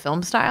necessarily in the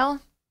film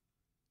style.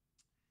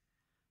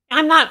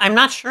 I'm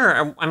not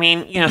sure. I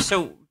mean, you know,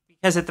 so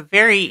because at the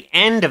very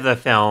end of the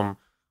film,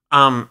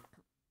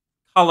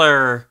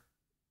 color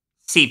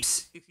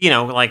seeps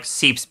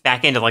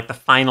back into like the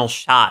final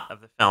shot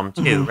of the film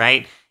too,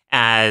 right?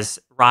 As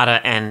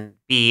Radha and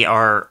B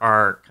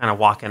are kind of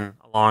walking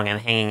along and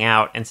hanging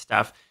out and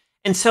stuff.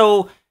 And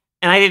so,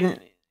 and I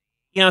didn't,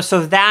 you know,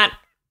 so that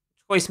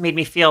choice made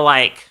me feel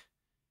like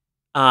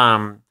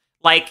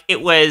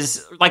it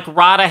was like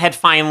Radha had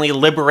finally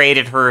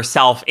liberated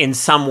herself in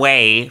some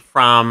way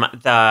from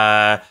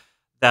the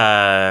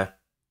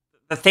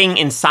thing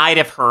inside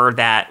of her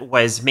that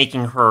was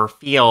making her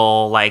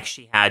feel like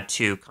she had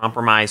to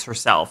compromise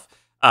herself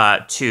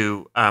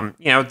to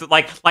you know,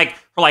 like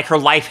her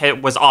life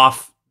was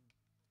off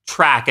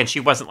track, and she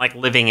wasn't like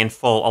living in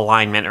full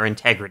alignment or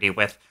integrity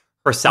with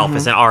herself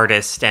as an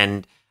artist,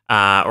 and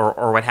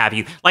or what have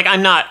you. Like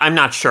I'm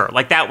not sure.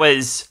 Like that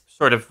was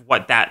sort of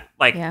what that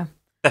like. Yeah.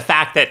 the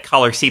fact that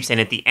color seeps in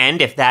at the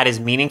end, if that is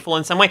meaningful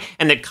in some way,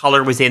 and that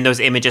color was in those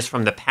images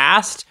from the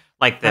past,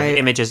 like the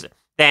images,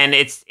 then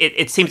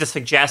it seems to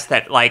suggest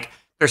that like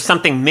there's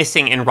something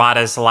missing in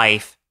Radha's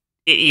life,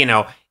 you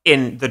know,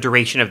 in the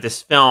duration of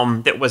this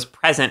film that was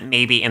present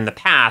maybe in the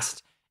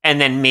past, and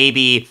then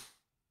maybe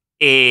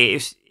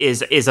is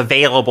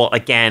available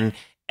again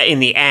in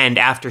the end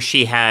after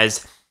she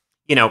has,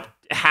 you know,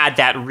 had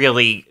that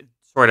really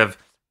sort of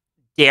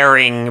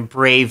daring,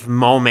 brave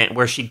moment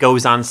where she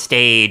goes on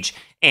stage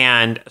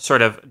and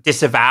sort of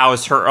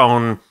disavows her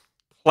own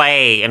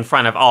play in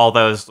front of all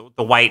the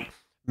white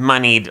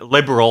moneyed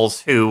liberals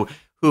who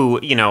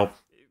you know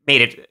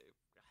made it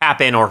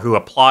happen or who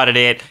applauded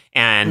it.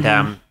 And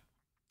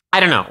I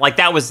don't know, like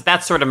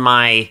that's sort of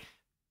my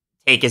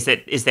take, is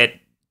that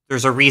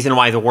there's a reason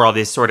why the world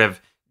is sort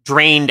of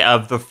drained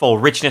of the full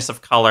richness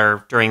of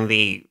color during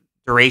the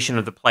duration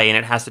of the play, and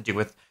it has to do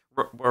with,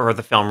 or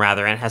the film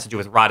rather, and it has to do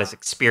with Radha's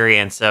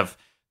experience of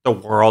the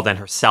world and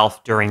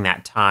herself during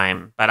that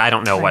time. But I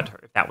don't know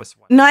if that was.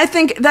 No, I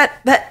think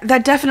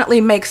that definitely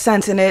makes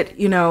sense, and it,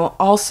 you know,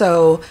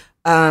 also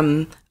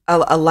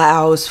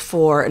allows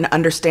for an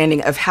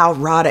understanding of how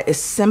Radha is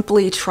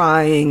simply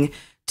trying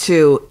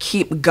to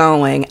keep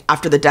going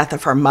after the death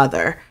of her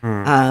mother,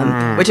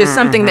 which is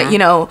something that, you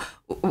know,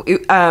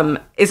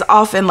 is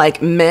often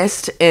like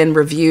missed in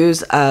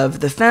reviews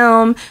of the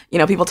film. You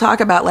know, people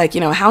talk about like,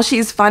 you know, how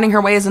she's finding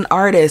her way as an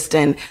artist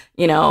and,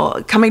 you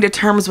know, coming to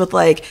terms with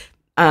like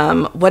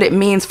what it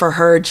means for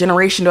her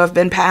generation to have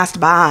been passed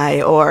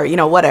by, or, you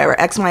know, whatever,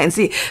 X, Y, and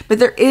Z. But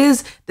there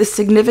is this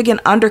significant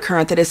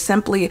undercurrent that is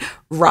simply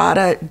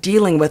Radha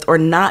dealing with or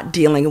not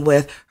dealing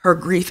with her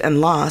grief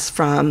and loss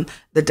from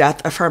the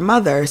death of her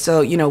mother.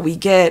 So, you know, we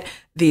get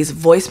these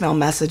voicemail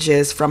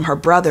messages from her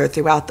brother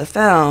throughout the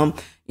film,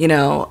 you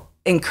know,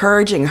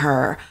 encouraging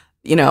her,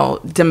 you know,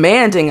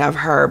 demanding of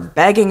her,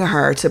 begging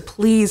her to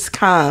please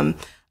come,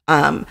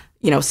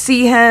 you know,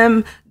 see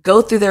him, go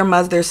through their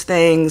mother's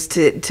things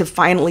to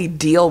finally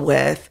deal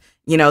with,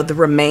 you know, the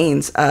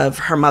remains of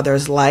her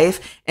mother's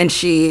life. And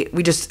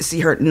we just see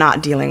her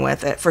not dealing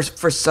with it for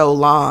so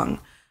long.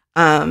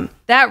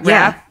 That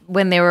rap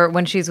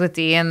when she's with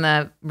Dee in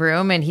the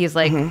room and he's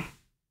like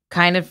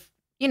kind of,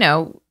 you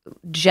know,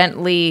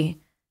 gently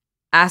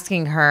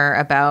asking her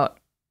about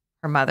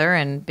her mother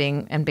and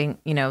being,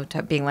 you know,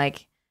 being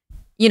like,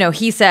 you know,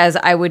 he says,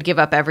 I would give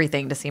up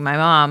everything to see my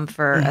mom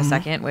for a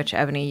second, which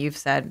Ebony, you've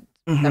said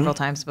several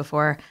times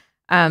before.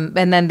 And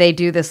then they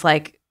do this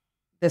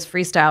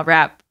freestyle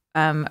rap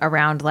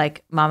around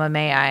like Mama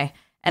May I,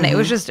 and it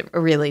was just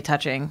really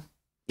touching.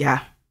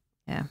 Yeah.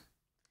 Yeah.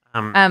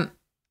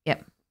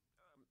 Yep.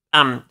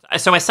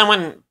 So as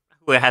someone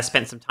who has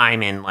spent some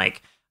time in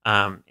like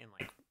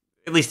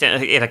at least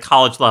at a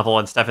college level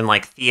and stuff in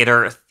like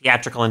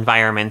theatrical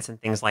environments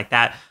and things like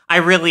that, I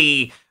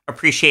really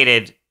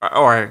appreciated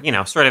or you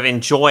know sort of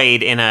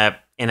enjoyed in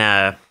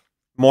a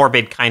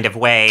morbid kind of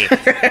way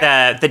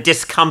the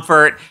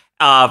discomfort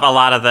of a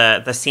lot of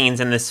the scenes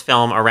in this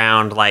film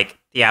around like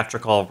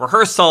theatrical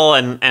rehearsal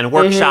and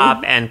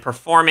workshop and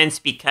performance,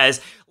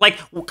 because like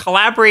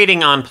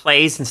collaborating on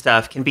plays and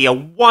stuff can be a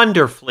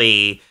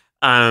wonderfully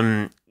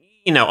you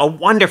know, a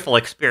wonderful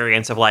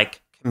experience of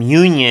like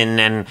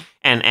communion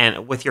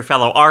and with your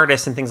fellow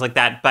artists and things like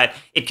that. But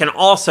it can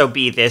also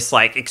be this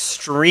like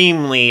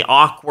extremely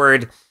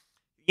awkward,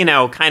 you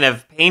know, kind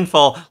of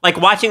painful. Like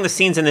watching the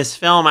scenes in this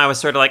film, I was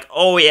sort of like,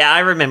 oh yeah, I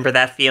remember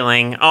that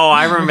feeling. Oh,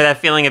 I remember that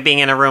feeling of being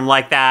in a room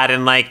like that.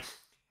 And like,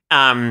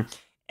 so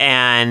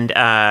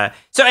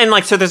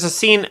there's a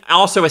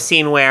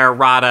scene where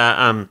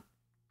Radha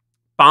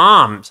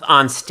bombs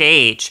on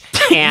stage.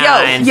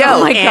 And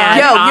that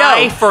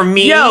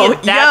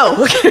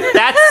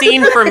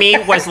scene for me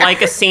was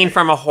like a scene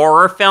from a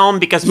horror film,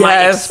 because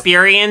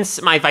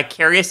my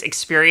vicarious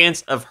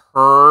experience of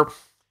her,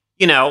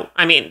 you know,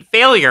 I mean,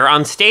 failure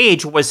on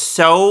stage was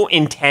so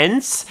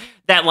intense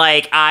that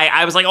like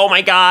I was like, oh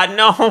my God,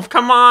 no,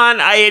 come on.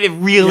 It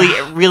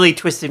really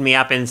twisted me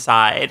up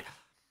inside.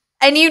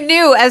 And you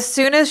knew as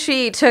soon as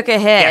she took a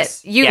hit,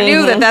 you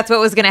knew that that's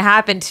what was going to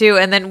happen too.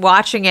 And then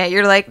watching it,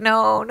 you're like,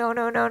 no,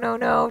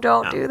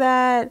 don't do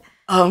that.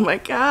 Oh my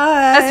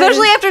God.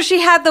 Especially after she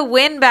had the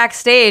win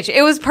backstage.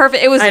 It was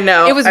perfect. It was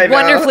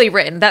wonderfully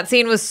written. That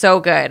scene was so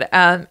good.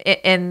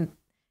 In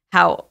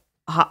how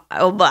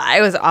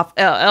it was off.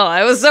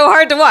 It was so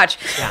hard to watch.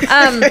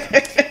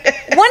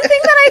 One thing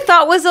that I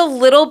thought was a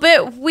little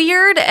bit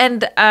weird,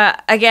 and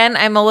again,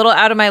 I'm a little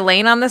out of my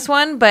lane on this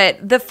one, but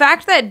the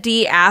fact that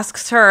Dee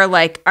asks her,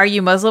 like, are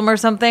you Muslim or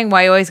something?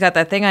 Why you always got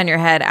that thing on your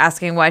head,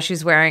 asking why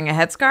she's wearing a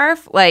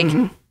headscarf? Like,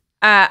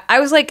 I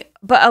was like,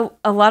 but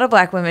a lot of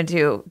black women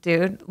do,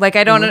 dude. Like,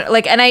 I don't,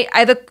 like, and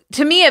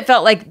to me, it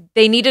felt like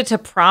they needed to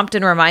prompt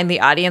and remind the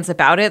audience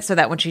about it so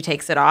that when she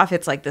takes it off,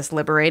 it's like this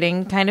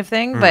liberating kind of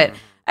thing. But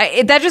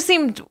that just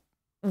seemed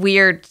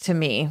weird to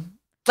me.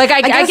 Like,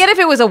 I get if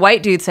it was a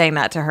white dude saying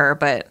that to her,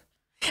 but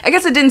I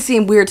guess it didn't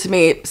seem weird to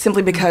me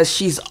simply because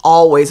she's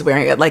always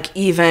wearing it. Like,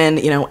 even,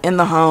 you know, in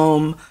the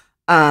home,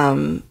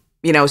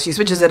 you know, she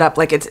switches it up.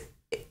 Like,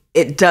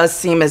 it does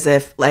seem as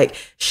if like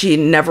she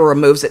never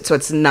removes it, so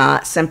it's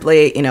not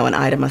simply, you know, an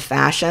item of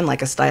fashion,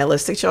 like a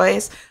stylistic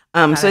choice.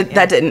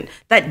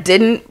 That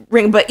didn't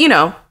ring, but you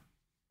know,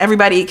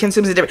 everybody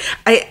consumes it different.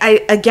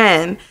 I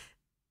again,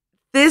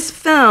 this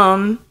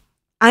film,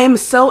 I am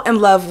so in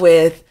love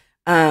with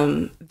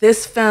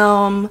this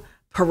film,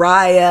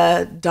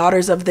 Pariah,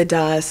 Daughters of the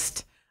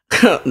Dust,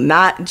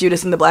 not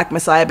Judas and the Black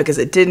Messiah, because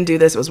it didn't do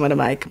this. It was one of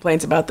my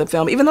complaints about the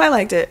film, even though I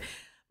liked it.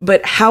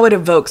 But how it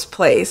evokes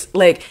place.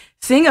 Like,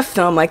 seeing a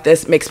film like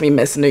this makes me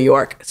miss New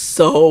York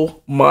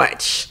so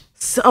much,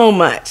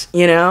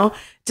 you know?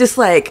 Just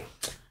like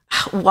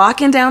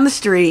walking down the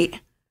street,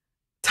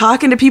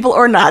 talking to people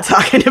or not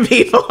talking to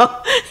people,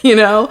 you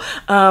know?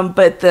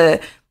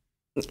 But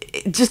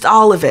just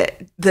all of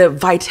it, the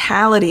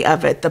vitality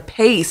of it, the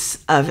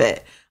pace of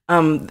it,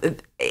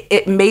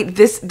 it made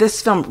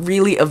this film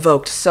really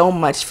evoked so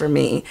much for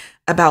me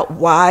about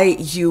why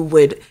you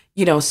would,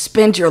 you know,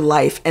 spend your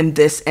life in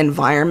this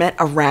environment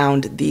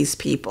around these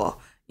people,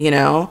 you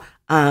know,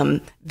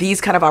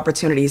 these kind of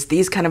opportunities,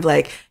 these kind of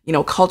like, you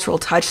know, cultural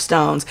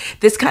touchstones,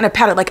 this kind of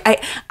pattern. Like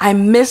I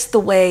miss the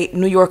way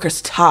New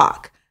Yorkers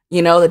talk,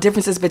 you know, the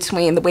differences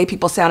between the way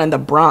people sound in the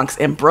Bronx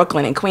and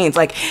Brooklyn and Queens.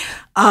 Like,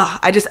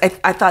 I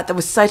thought that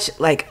was such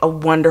like a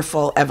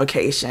wonderful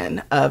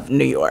evocation of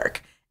New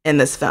York in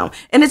this film.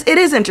 And it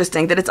is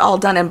interesting that it's all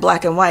done in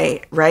black and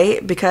white,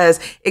 right? Because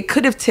it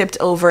could have tipped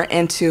over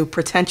into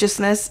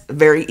pretentiousness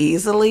very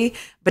easily,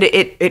 but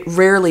it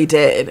rarely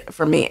did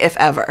for me, if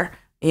ever,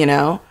 you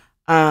know?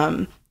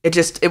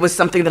 It was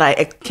something that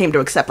I came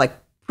to accept like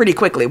pretty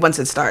quickly once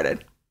it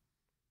started.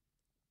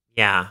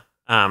 Yeah.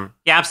 Yeah,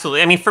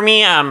 absolutely. I mean, for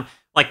me,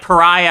 like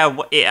Pariah,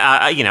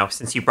 you know,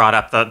 since you brought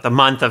up the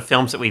month of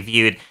films that we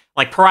viewed,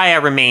 like Pariah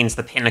remains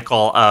the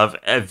pinnacle of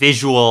a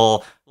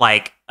visual,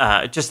 like,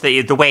 just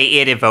the way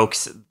it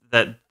evokes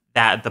the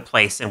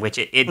place in which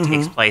it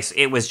takes place.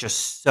 It was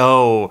just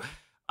so,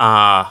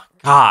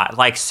 God,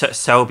 like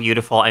so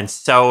beautiful, and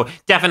so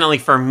definitely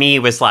for me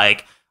was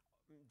like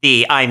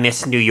I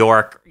miss New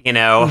York, you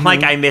know,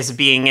 like I miss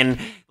being in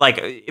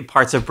like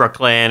parts of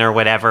Brooklyn or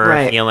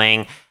whatever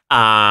feeling.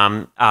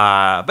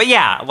 But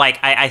yeah, like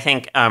I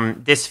think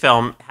this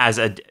film has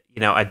a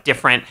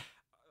different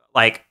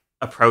like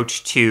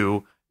approach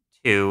to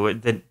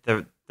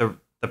the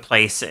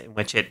place in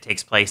which it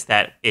takes place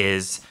that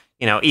is,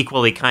 you know,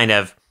 equally kind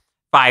of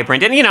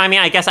vibrant. And, you know, I mean,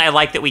 I guess I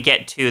like that we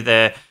get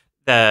to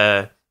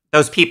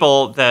those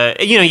people,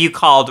 you know, you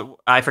called,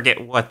 I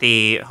forget what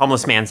the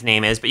homeless man's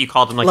name is, but you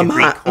called him like Lamont.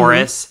 a Greek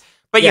chorus.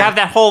 But you have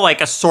that whole like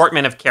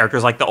assortment of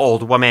characters, like the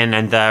old woman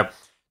and the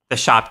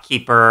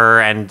shopkeeper,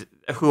 and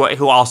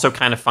who also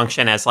kind of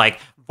function as like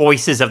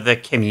voices of the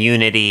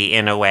community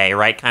in a way,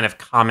 right? Kind of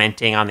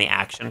commenting on the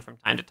action from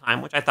time to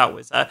time, which I thought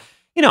was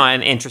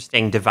an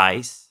interesting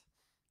device.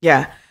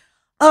 Yeah.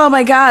 Oh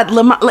my God,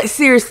 Lamont! Like,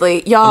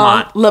 seriously,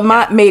 y'all,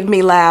 Lamont made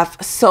me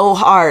laugh so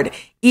hard,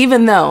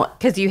 even though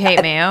because you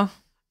hate mayo.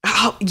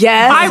 Oh,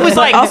 yes. I was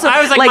like,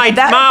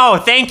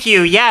 that, thank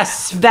you.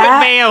 Yes, put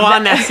mayo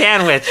on that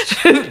sandwich.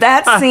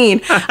 That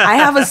scene, I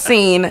have a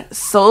scene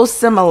so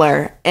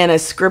similar in a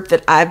script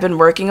that I've been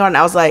working on.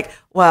 I was like,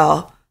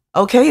 well,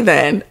 okay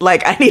then.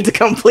 Like, I need to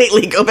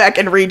completely go back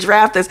and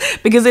redraft this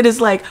because it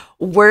is like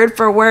word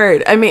for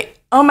word. I mean,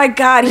 oh my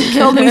God, he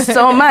killed me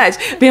so much.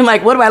 Being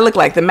like, what do I look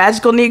like? The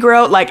magical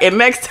Negro? Like, in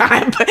next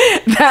time, but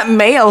that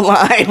mayo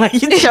line,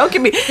 like, you're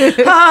choking me.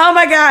 Oh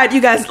my God, you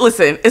guys,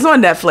 listen, it's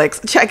on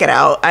Netflix. Check it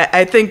out.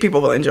 I think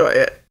people will enjoy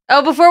it.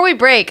 Oh, before we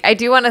break, I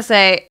do want to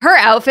say her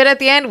outfit at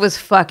the end was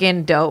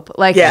fucking dope.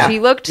 Like, she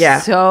looked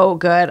so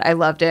good. I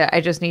loved it. I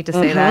just need to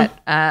say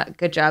that.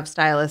 Good job,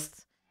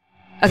 stylists.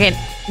 Okay,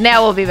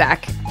 now we'll be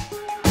back.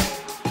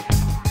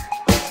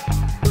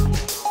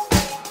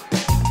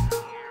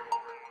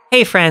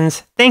 Hey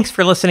friends, thanks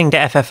for listening to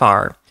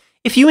FFR.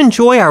 If you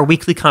enjoy our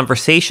weekly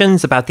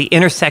conversations about the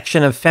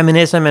intersection of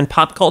feminism and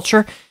pop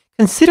culture,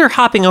 consider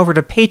hopping over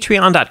to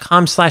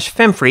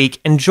patreon.com/femfreak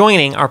and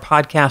joining our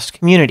podcast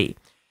community.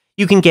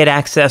 You can get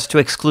access to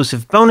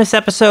exclusive bonus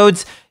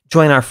episodes,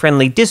 join our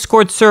friendly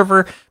Discord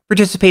server,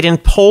 participate in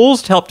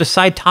polls to help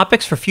decide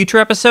topics for future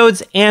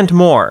episodes, and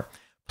more.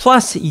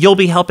 Plus, you'll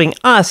be helping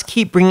us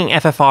keep bringing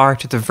FFR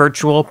to the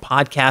virtual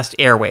podcast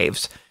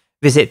airwaves.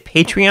 Visit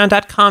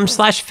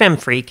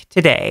patreon.com/femfreak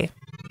today.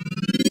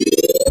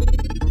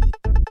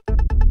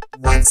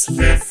 What's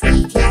your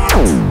freak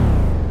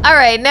out? All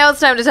right, now it's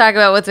time to talk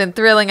about what's been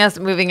thrilling us,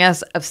 moving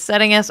us,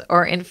 upsetting us,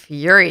 or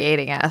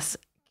infuriating us.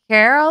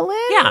 Carolyn?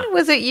 Yeah.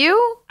 Was it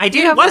you?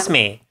 It was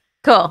me.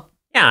 Cool.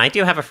 Yeah, I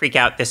do have a freak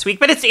out this week,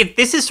 but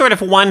this is sort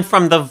of one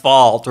from the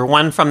vault or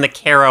one from the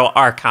Caro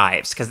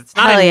archives because it's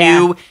not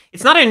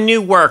it's not a new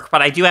work,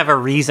 but I do have a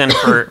reason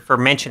for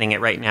mentioning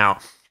it right now.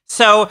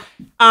 So,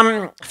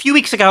 a few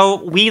weeks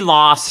ago, we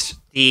lost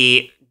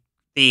the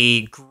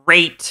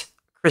great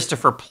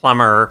Christopher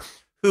Plummer,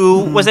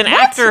 who was an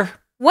actor.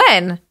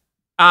 When?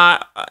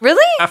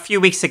 Really? A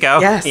few weeks ago.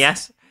 Yes.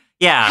 Yes.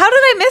 Yeah. How did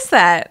I miss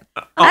that?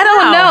 I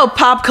don't know.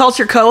 Pop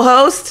culture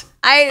co-host.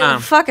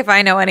 Fuck if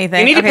I know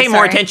anything. You need to Okay, pay more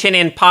sorry. attention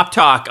in Pop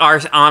Talk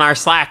on our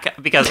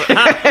Slack because,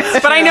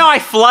 but I know I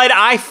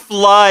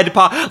flood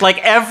pop, like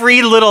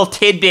every little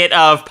tidbit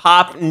of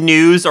pop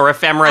news or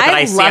ephemera that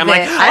I see. love I'm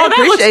like, it. oh, I that looks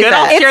appreciate good.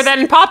 that. I'll share that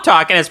in Pop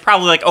Talk, and it's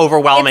probably like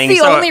overwhelming.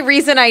 It's the So- only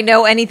reason I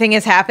know anything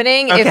is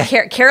happening. Okay.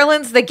 If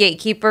Carolyn's the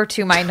gatekeeper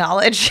to my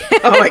knowledge.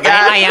 Oh my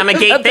god. I am a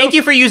gate. Thank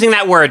you for using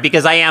that word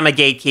because I am a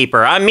gatekeeper.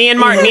 Me and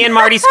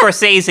Marty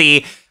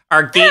Scorsese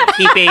are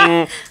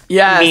gatekeeping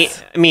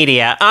Yes.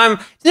 media.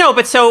 No,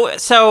 but so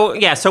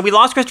we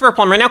lost Christopher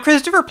Plummer. Now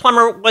Christopher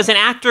Plummer was an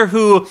actor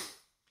who,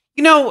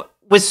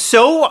 was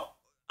so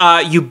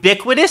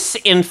ubiquitous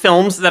in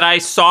films that I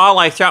saw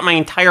like throughout my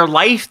entire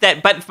life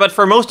but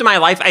for most of my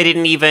life I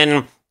didn't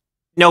even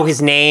know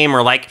his name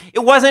or like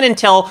it wasn't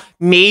until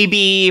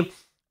maybe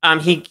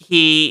that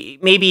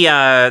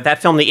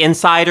film The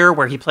Insider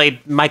where he played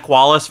Mike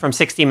Wallace from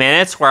 60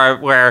 Minutes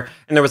where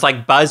and there was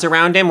like buzz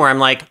around him where I'm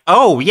like,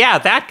 oh yeah,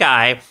 that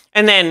guy.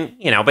 And then,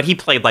 but he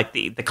played like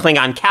the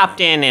Klingon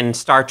captain in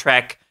Star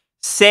Trek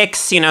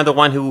 6, the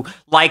one who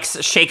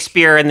likes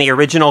Shakespeare and the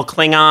original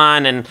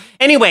Klingon. And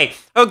anyway,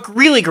 a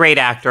really great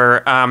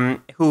actor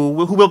who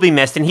will be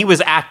missed. And he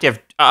was active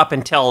up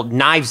until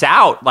Knives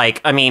Out.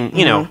 Like, I mean,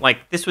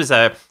 like this was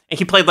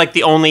he played like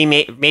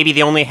maybe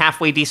the only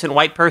halfway decent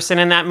white person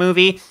in that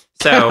movie.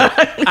 So,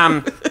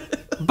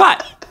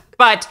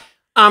 but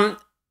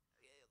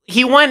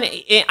he won,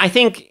 I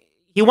think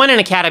he won an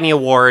Academy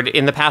Award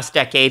in the past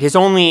decade, his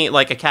only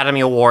like Academy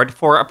Award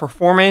for a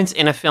performance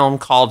in a film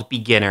called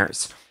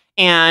Beginners.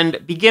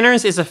 And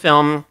Beginners is a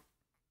film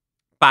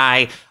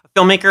by a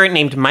filmmaker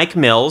named Mike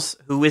Mills,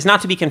 who is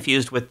not to be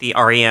confused with the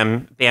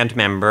REM band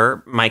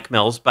member Mike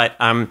Mills, but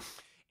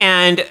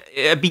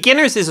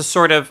Beginners is a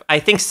sort of, I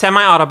think,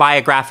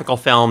 semi-autobiographical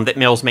film that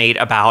Mills made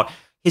about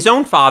his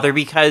own father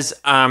because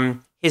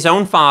his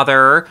own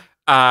father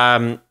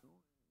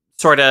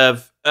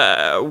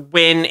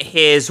when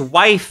his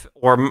wife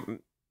or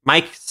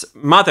Mike's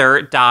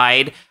mother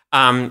died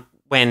when,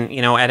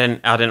 at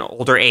an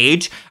older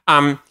age,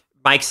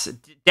 Mike's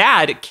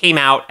dad came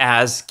out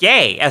as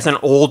gay, as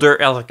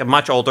a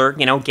much older,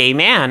 gay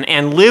man,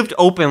 and lived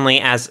openly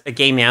as a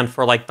gay man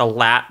for like the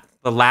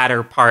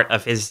latter part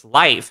of his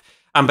life.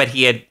 But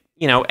he had,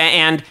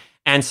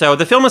 and so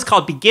the film is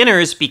called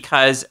Beginners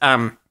because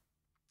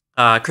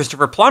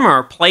Christopher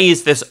Plummer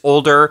plays this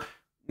older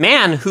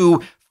man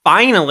who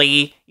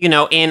finally,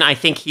 I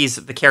think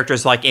the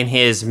character's like in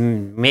his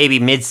maybe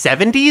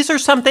mid-70s or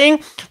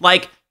something,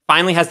 like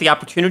finally has the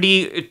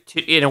opportunity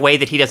to, in a way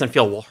that he doesn't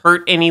feel will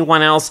hurt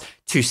anyone else,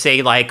 to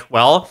say like,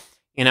 well,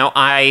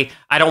 I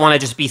don't want to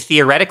just be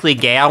theoretically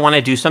gay. I want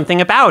to do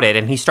something about it.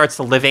 And he starts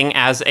living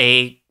as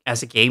a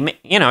gay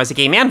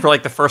man for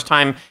like the first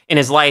time in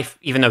his life,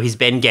 even though he's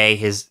been gay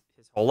his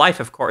whole life,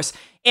 of course.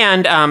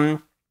 And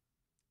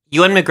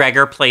Ewan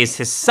McGregor plays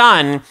his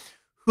son,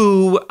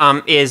 who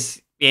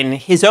is in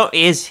his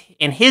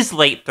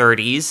late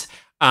 30s,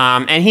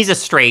 and he's a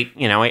straight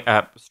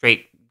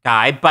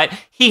guy, but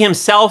he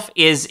himself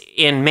is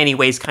in many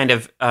ways kind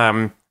of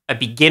a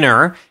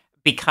beginner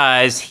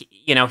because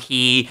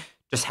he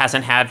just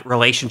hasn't had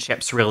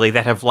relationships really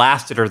that have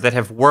lasted or that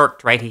have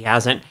worked, right? He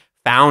hasn't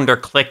found or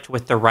clicked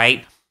with the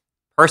right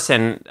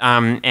person,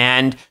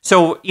 and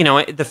so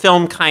the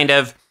film kind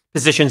of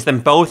positions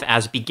them both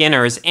as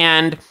beginners.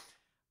 And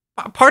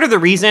part of the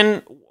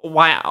reason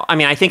why,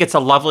 I think it's a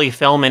lovely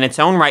film in its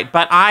own right,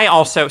 but I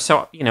also,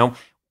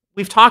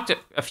 we've talked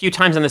a few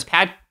times on this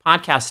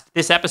podcast,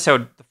 this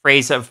episode, the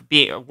phrase of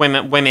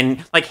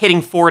women like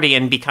hitting 40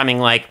 and becoming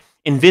like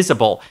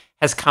invisible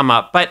has come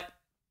up. But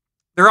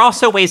there are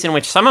also ways in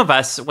which some of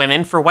us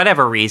women, for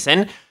whatever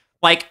reason,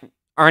 like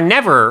are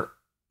never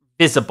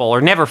visible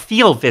or never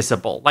feel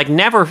visible, like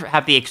never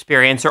have the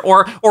experience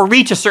or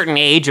reach a certain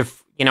age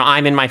of,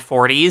 I'm in my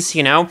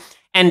 40s,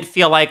 and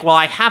feel like, well,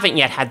 I haven't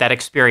yet had that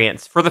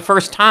experience for the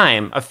first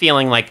time of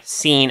feeling like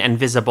seen and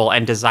visible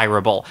and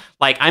desirable.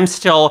 Like I'm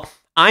still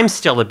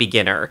a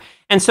beginner.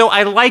 And so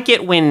I like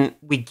it when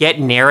we get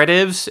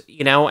narratives,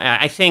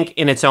 I think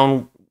in its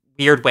own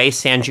weird way,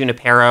 San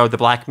Junipero, the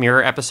Black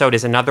Mirror episode,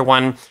 is another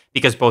one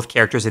because both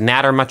characters in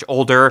that are much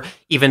older,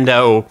 even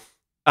though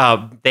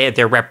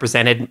they're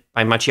represented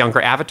by much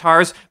younger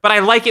avatars. But I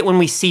like it when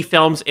we see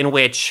films in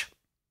which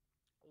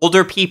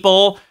older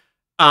people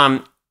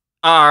have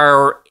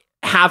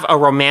a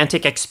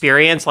romantic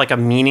experience, like a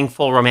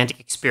meaningful romantic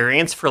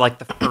experience for like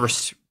the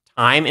first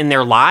time in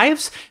their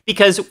lives,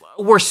 because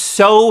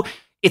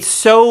it's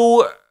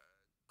so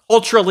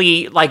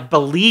culturally like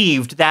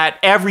believed that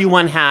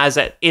everyone has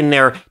in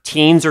their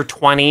teens or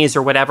 20s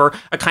or whatever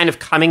a kind of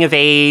coming of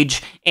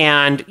age,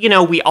 and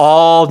we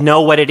all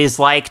know what it is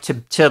like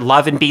to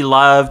love and be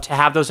loved, to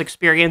have those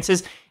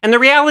experiences. And the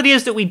reality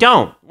is that we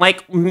don't.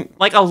 Like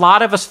a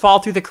lot of us fall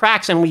through the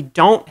cracks and we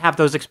don't have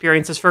those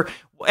experiences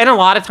and a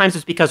lot of times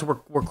it's because we're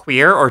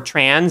queer or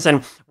trans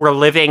and we're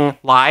living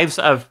lives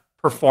of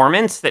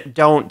performance that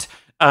don't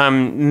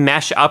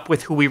mesh up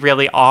with who we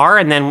really are.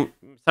 And then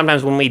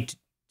sometimes when we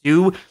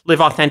do live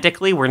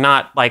authentically, we're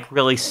not like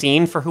really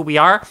seen for who we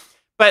are.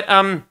 But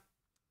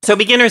So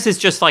Beginners is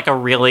just like a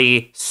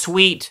really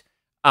sweet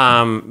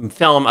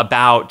film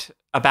about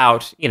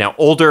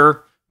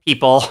older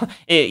people,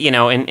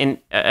 in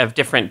of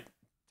different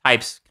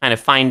types, kind of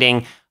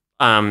finding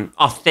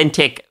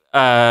authentic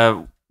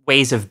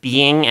ways of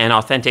being and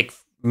authentic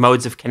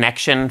modes of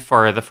connection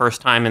for the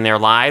first time in their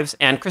lives.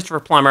 And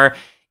Christopher Plummer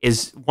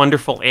is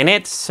wonderful in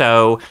it.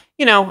 So,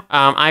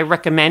 I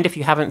recommend, if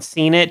you haven't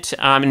seen it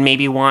and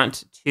maybe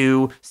want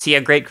to see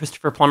a great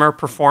Christopher Plummer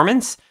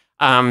performance,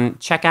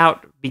 check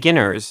out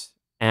Beginners.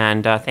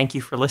 And thank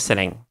you for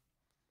listening.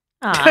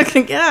 Aw,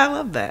 Yeah, I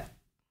love that.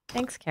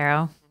 thanks,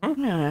 Caro.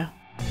 Yeah.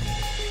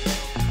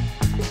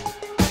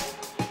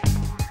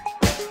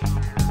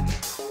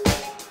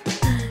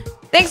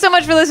 Thanks so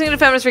much for listening to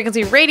Feminist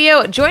Frequency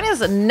Radio. Join us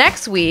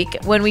next week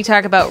when we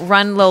talk about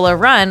Run Lola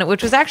Run,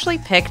 which was actually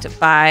picked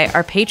by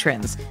our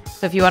patrons.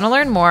 So if you want to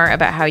learn more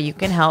about how you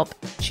can help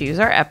choose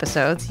our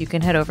episodes, you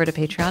can head over to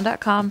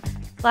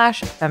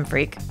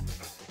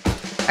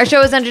patreon.com/femfreak. Our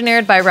show is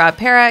engineered by Rob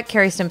Parra.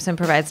 Carrie Stimson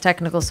provides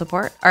technical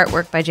support,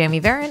 artwork by Jamie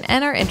Varon,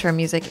 and our intro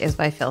music is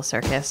by Phil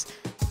Circus.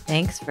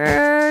 Thanks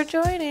for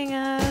joining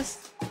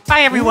us.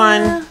 Bye,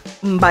 everyone.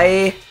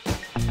 Bye.